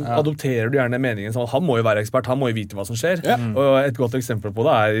si, da, så adopterer du gjerne meningen sånn, han må jo være ekspert, han må jo vite hva som skjer. Og et godt eksempel på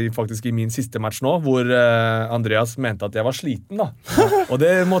det faktisk i min siste match nå, hvor Andreas mente at jeg var sliten da. Og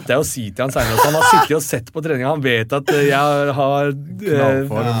det måtte jeg jo si til han senere. Så han har sittet og sett på trening. Han vet at jeg har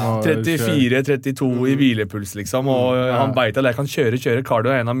 34-32 i hvilepuls, liksom. Og han vet at jeg kan kjøre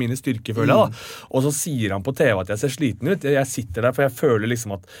cardio en av mine styrker, føler jeg da. Og så sier han på TV at jeg ser sliten ut. Jeg sitter der, for jeg føler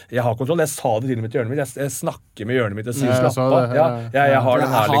liksom at jeg har kontroll. Jeg sa det til mitt hjørne mitt. Jeg snakker med hjørnet mitt og sier slapp av. Jeg har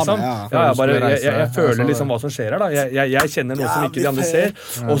den her, liksom. Jeg føler liksom hva som skjer her, da. Jeg kjenner noe som ikke de andre ser.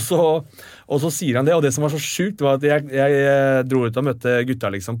 Og så sier han det, og det som var så sjukt var at jeg dro ut og møtte gutta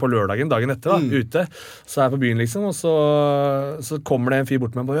liksom på lørdagen, dagen etter da, ute. Så jeg på byen liksom, og så kommer det en fyr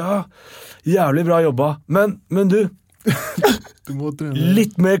bort med meg og bare, jævlig bra jobba, men du, du må trene.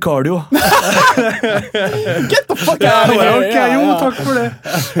 Litt mer cardio. Get the fuck out of here! Ok, jo, takk for det.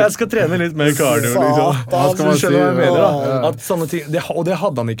 Jeg skal trene litt mer cardio, liksom. Hva skal man si? At sånne ting, og det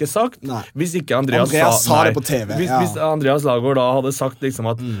hadde han ikke sagt. Hvis ikke Andreas sa det på TV. Hvis Andreas Lagaard da hadde sagt liksom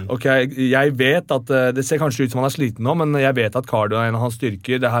at, ok, jeg vet at det ser kanskje ut som han sliten nå, men jeg vet at cardio en av hans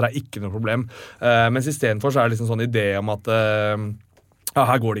styrker, det her ikke noe problem. Mens i stedet for så det liksom sånn idé om at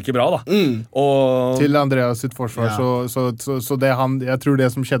her går det ikke bra da. Og til Andreas sitt forsvar, så det jeg tror det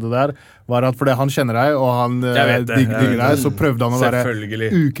som skjedde der, var at fordi han kjenner deg, og han digger deg, så prøvde han å være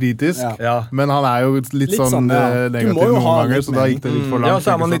ukritisk. Men han jo litt sånn negativ noen ganger, så da gikk det litt for langt. Ja,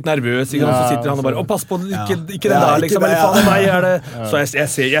 så man litt nervøs, ikke? Så sitter han og bare, pass på, ikke den der, liksom. Eller faen, nei, det. Så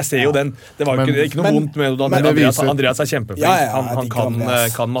jeg ser jo den. Det var ikke noe vondt med det, men Andreas kjempeflink. Han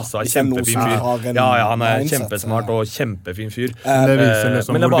kan masse, kjempefin fyr. Ja, han kjempesmart og kjempefin fyr. Det viser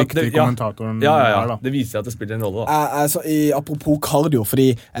liksom hvor viktig kommentatoren da. Det viser at det spiller en rolle da. Apropos cardio, fordi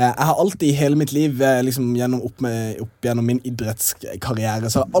jeg har alltid i hele mitt liv liksom opp gjennom min idrettskarriere,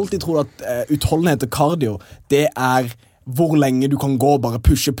 så har jeg alltid trodd at utholdenhet og cardio, det hvor lenge du kan gå, bare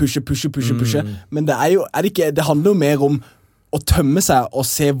pushe. Men det handler jo mer om å tømme seg og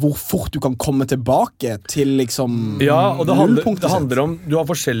se hvor fort du kan komme tilbake til liksom og det handler om, du har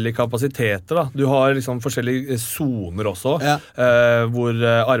forskjellige kapasiteter da. Du har liksom forskjellige zoner også, hvor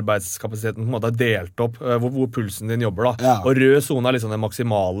arbeidskapasiteten på en måte delt opp, hvor pulsen din jobber da. Og rød zone liksom den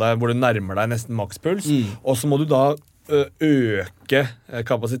maksimale, hvor du nærmer deg nesten makspuls, og så må du da øke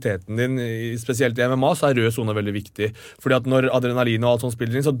kapasiteten din, spesielt i MMA, så rød zone veldig viktig. Fordi at når adrenalin og alt sånt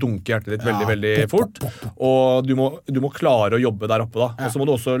spiller inn, så dunker hjertet ditt veldig, veldig fort. Og du må klare å jobbe der oppe da. Og så må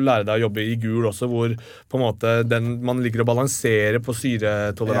du også lære deg å jobbe i gul også, hvor på en måte man ligger og balanserer på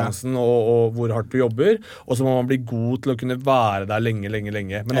syretoleransen og hvor hardt du jobber. Og så må man bli god til å kunne være der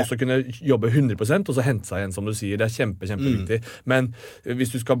lenge. Men også kunne jobbe 100%, og så hente seg igjen, som du sier. Det kjempeviktig. Men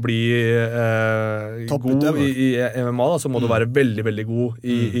hvis du skal bli god i MMA da, så må du være veldig, veldig god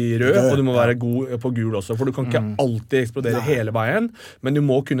i rød, og du må være god på gul også, for du kan ikke alltid eksplodere hele veien, men du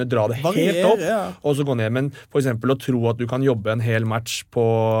må kunne dra det helt opp, og så gå ned. Men for eksempel å tro at du kan jobbe en hel match på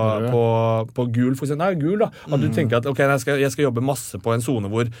gul, for eksempel, gul da, at du tenker at ok, jeg skal jobbe masse på en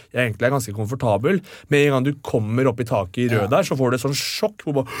zone hvor jeg egentlig ganske komfortabel, men en gang du kommer opp i taket i rød der, så får du et sånn sjokk,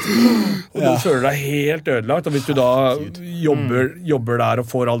 og du føler deg helt ødelagt, og hvis du da jobber der og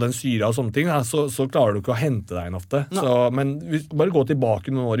får all den syra og sånne ting, så klarer du ikke å hente deg inn ofte. Men bare gå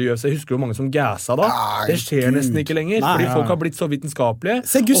tilbake noen år i UFC. Jeg husker jo mange som gassa da. Det skjer nesten ikke lenger, fordi folk har blitt så vitenskapelige,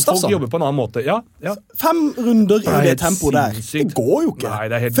 og folk jobber på en annen måte. 5 runder i det tempoet der. Det går jo ikke. Nei,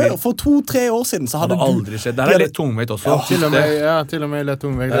 det helt vilt. For 2-3 år siden så hadde det aldri skjedd. Det lett tungvekt også. Til og med lett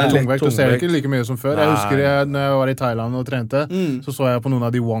tungvekt. Tungvekt, du ser ikke like mye som før. Jeg husker når jeg var i Thailand og trente, så jeg på noen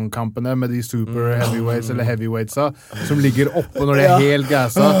av de one-kampene med de super heavyweights eller heavyweightsa, som ligger oppe når det helt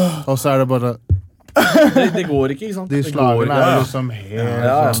gassa, og så det bare Det går ikke sant? De slagene liksom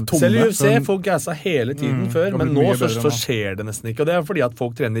helt Selv i UFC, folk gassa hele tiden før, men nå så skjer det nesten ikke, og det fordi at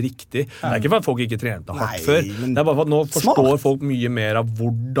folk trener riktig. Det ikke for at folk ikke trente hardt før, det bare for at nå forstår folk mye mer av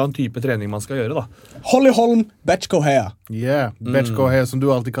hvordan type trening man skal gjøre, da. Holly Holm, Betch Correia. Yeah, Betch Correia, som du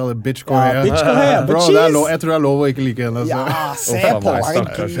alltid kaller Bitch Correia. Bitch Correia, bro, jeg tror det lov å ikke like henne. Ja, se på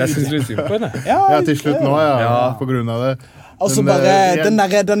jeg synes litt synd på henne. Ja, til slutt nå, på grunn av det. Og så bare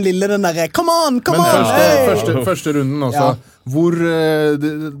den lille, come on! Men første runden også, hvor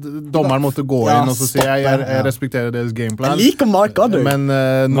dommeren måtte gå inn og så si jeg respekterer deres gameplan. Jeg liker Mark Goddard. Men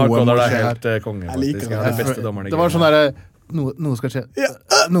Mark noe må Goddard skje helt konge, faktisk. Det er beste dommeren. Det var sånn der, noe skal skje.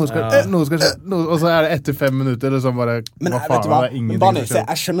 Noe skal skje. Og så det etter 5 minutter, det sånn bare, men, hva faen, det ingenting Barney, som skjer.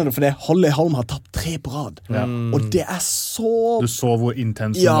 Jeg skjønner det, for Holly Holm har tapt 3 på rad. Og det så... Du så hvor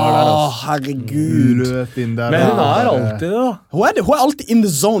intens hun var der. Ja, herregud. Der, men hun alltid det, da. Hun er alltid in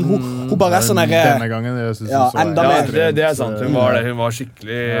the zone. Hun bare sånn her... Denne gangen, jeg synes hun så... Det sant. Hun var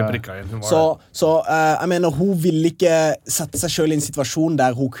skikkelig prikka inn. Så jeg mener, hun ville ikke sette seg selv i en situasjon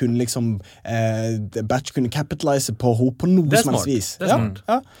der hun kunne liksom... Batch kunne capitalize på henne på noe som helst vis. Det er smart.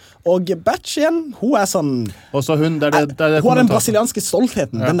 Ja. Og Batch igjen, hun er sånn... Også hun, hun har den brasilianske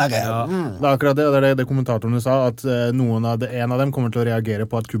stoltheten. Den der, Det er akkurat det kommentatorene sa, at en av dem kommer til å reagere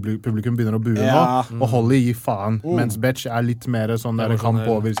på at publikum begynner å bue nå, og Holly gir faen, mens Batch er litt mer sånn der kan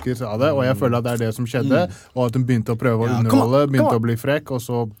påvirkes av det, og jeg føler at det er det som skjedde, og at hun begynte å prøve å underholde, begynte å bli frekk, og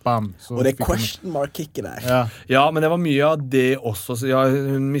så bam. Og det question mark-kicket der. Ja, men det var mye av det også, så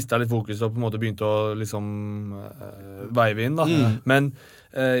hun mistet litt fokus og på en måte begynte å liksom veive inn, da. Men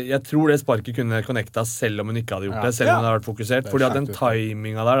jeg tror det sparket kunne connecta selv om hun ikke hadde gjort det, selv om hun hadde vært fokusert, fordi at den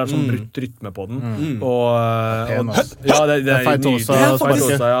timinga der, det er sånn brutt rytme på den, og det er nydelig. Det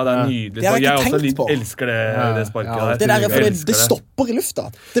er nydelig. Jeg også litt elsker det sparket der. Det der er fordi det stopper i lufta.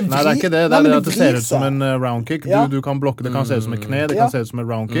 Nei, det er ikke det. Det er at det ser ut som en roundkick. Du kan blokke, det kan se ut som et kne, det kan se ut som en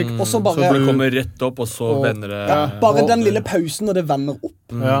roundkick. Så det kommer rett opp, og så vender det. Bare den lille pausen når det vender opp.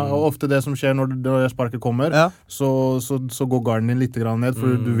 Ja, og ofte det som skjer når sparket kommer, så går garden din litt ned,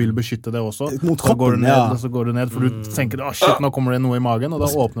 for du vil beskytte det også. Mot kroppen, så går du ned, for du tenker, shit, nå kommer det noe i magen, og da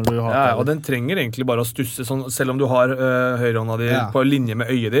åpner du hatet. Ja, og den trenger egentlig bare å stusse, sånn, selv om du har høyrehånda di på linje med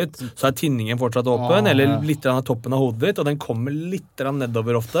øyet ditt, så er tinningen fortsatt åpen, eller litt av toppen av hodet ditt, og den kommer litt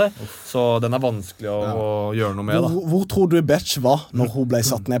nedover ofte, så den er vanskelig å gjøre noe med. Hvor tror du Betch var når hun ble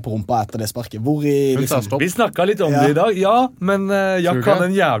satt ned på rumpa etter det sparket? Vi snakket litt om det i dag, men Jack hadde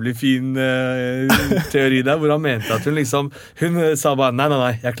en jævlig fin teori der, hvor han mente at hun sa bare, nei,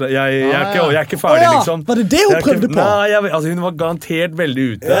 jeg er ikke ferdig, liksom. Var det det hun prøvde på? Nei, hun var garantert veldig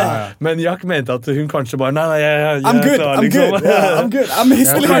ute, men Jack mente at hun kanskje bare, nei, jeg I'm good, I'm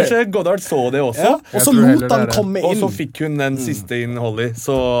history. Kanskje Goddard så det også, og så lot han komme inn. Og så fikk hun den siste inn Holly,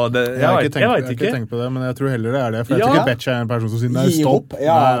 så jeg vet ikke. Jeg har ikke tenkt på det, men jeg tror heller det er det, for jeg tror ikke Betch er en person som sier, nei, stopp.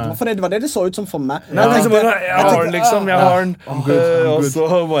 For det var det så ut som for meg. Jeg har den, og så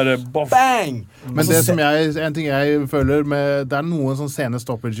bare bang! Men det som en ting jeg føler med, det er noen sånn sene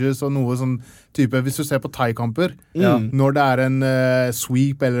stoppages og noe sånn type, hvis du ser på thai-kamper, når det er en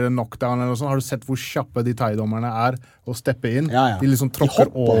sweep eller en knockdown eller noe sånt, har du sett hvor kjappe de thai-dommerne er å steppe inn? De liksom tråkker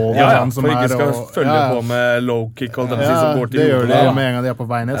over han som for ikke skal følge på med low-kick og dem som går til det gjør de med en gang de er på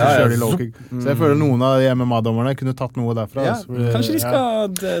vei ned, så kjører de low-kick. Så jeg føler noen av de MMA-dommerne kunne tatt noe derfra. Kanskje de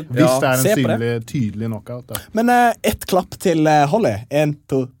skal hvis det er en tydelig knockout. Men ett klapp til Holly. 1,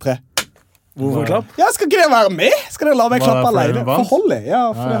 2, 3. Hvorfor klapp? Ja, skal ikke dere være med? Skal dere la meg klappe alene? For Holly.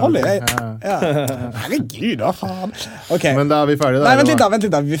 Ja, for Holly. Herregud, da faen. Okay. Men da er vi ferdige. Nei, vent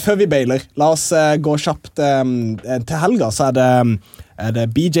litt da. Før vi bailer. La oss gå kjapt til helga. Så er det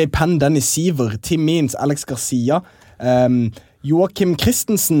BJ Penn, Dennis Siever, Tim Means, Alex Garcia, Joakim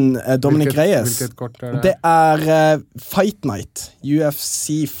Christensen, Dominic Reyes. Hvilket kort er det? Det er Fight Night.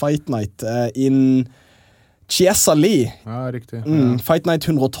 UFC Fight Night in Chiesa Lee. Ja, riktig. Fight Night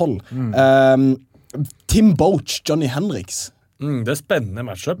 112. Tim Boach, Johnny Hendricks. Det er spennende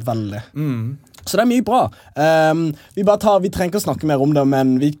matchup. Veldig. Så det er mye bra. Vi trenger ikke å snakke mer om det,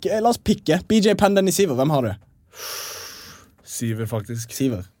 men la oss pikke. BJ Penn, Dennis Siever, hvem har du? Siever, faktisk.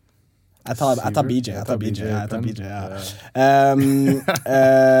 Siever. Jeg tar BJ.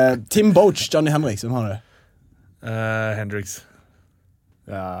 Tim Boach, Johnny Hendricks, hvem har du? Hendricks.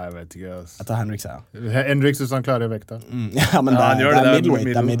 Ja, jeg vet ikke. Jeg tar Hendricks, Hendricks hvis han klarer vekta. Ja, men det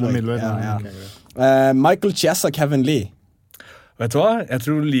er middleweight. Michael Chiesa, Kevin Lee. Vet du hva? Jeg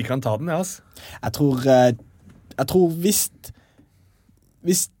tror Lee kan ta den, Jeg tror hvis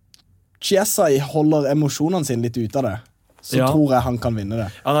Chiesa holder emosjonene sine litt ut av det, så tror jeg han kan vinne det.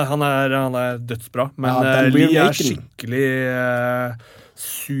 Han er dødsbra, men Lee er skikkelig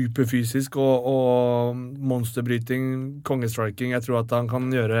superfysisk og monsterbryting, kongestriking. Jeg tror at han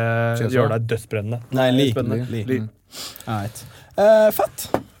kan gjøre deg dødsbrennende. Nei, fett.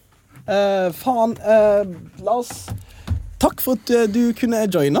 Faen, la oss takk for at du kunne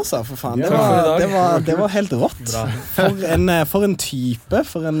joine oss, for faen. Det var helt rått. For en type,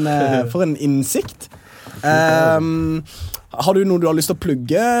 for en innsikt. Har du noe du har lyst til å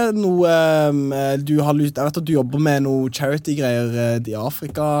plugge? Jeg vet at du jobber med noe charity-greier I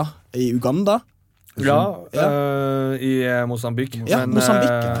Afrika, I Uganda. I Mosambik.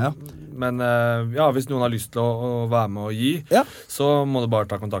 Men hvis noen har lyst til å være med og gi, så må du bare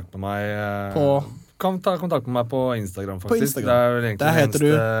ta kontakt med meg kan ta kontakt med meg på Instagram, faktisk. Det vel egentlig det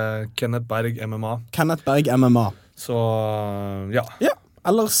eneste Kenneth Berg MMA. Kenneth Berg MMA. Så, ja.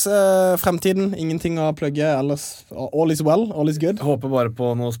 Ellers fremtiden, ingenting å plugge. Ellers, all is well, all is good. Jeg håper bare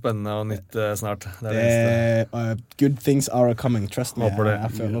på noe spennende og nytt snart. Good things are coming, trust me.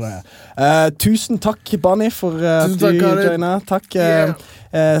 Jeg føler det. Tusen takk, Bani, for at du joinet. Takk,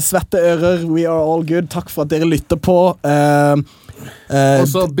 svette ører, we are all good. Takk for at dere lytter på.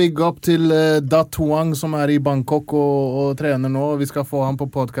 Også big up til Dat Huang som I Bangkok og trener nå. Vi skal få han på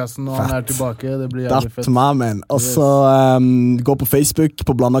podcasten når han tilbake. Det blir jævlig fett. Og så gå på Facebook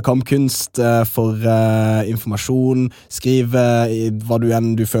på Blanda Kampkunst for informasjon. Skriv hva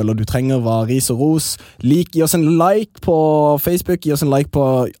du føler du trenger, hva ris og ros. Gi oss en like på Facebook, gi oss en like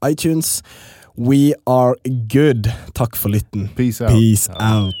på iTunes. We are good. Takk for lytten. Peace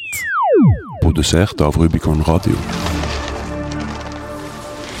out. Produsert av Rubicon Radio.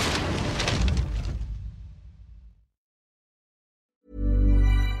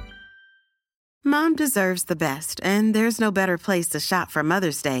 Mom deserves the best, and there's no better place to shop for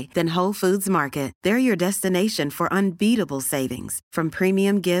Mother's Day than Whole Foods Market. They're your destination for unbeatable savings, from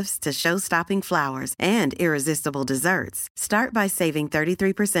premium gifts to show-stopping flowers and irresistible desserts. Start by saving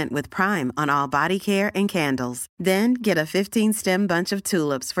 33% with Prime on all body care and candles. Then get a 15-stem bunch of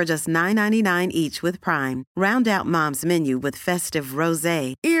tulips for just $9.99 each with Prime. Round out Mom's menu with festive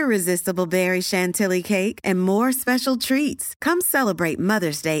rosé, irresistible berry chantilly cake, and more special treats. Come celebrate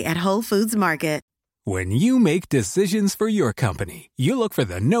Mother's Day at Whole Foods Market. When you make decisions for your company, you look for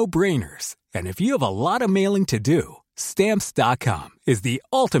the no-brainers. And if you have a lot of mailing to do, Stamps.com is the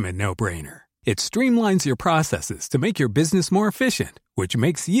ultimate no-brainer. It streamlines your processes to make your business more efficient, which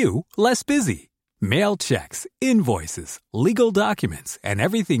makes you less busy. Mail checks, invoices, legal documents, and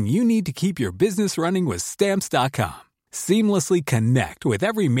everything you need to keep your business running with Stamps.com. Seamlessly connect with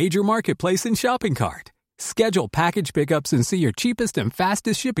every major marketplace and shopping cart. Schedule package pickups and see your cheapest and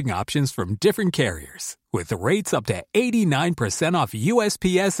fastest shipping options from different carriers, with rates up to 89% off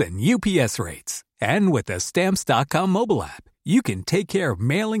USPS and UPS rates. And with the Stamps.com mobile app, you can take care of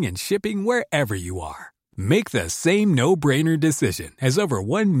mailing and shipping wherever you are. Make the same no-brainer decision as over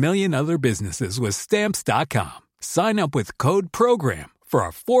 1 million other businesses with Stamps.com. Sign up with code PROGRAM for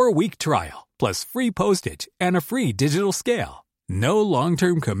a 4-week trial, plus free postage and a free digital scale. No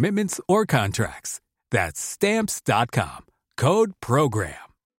long-term commitments or contracts. That's Stamps.com. Code PROGRAM.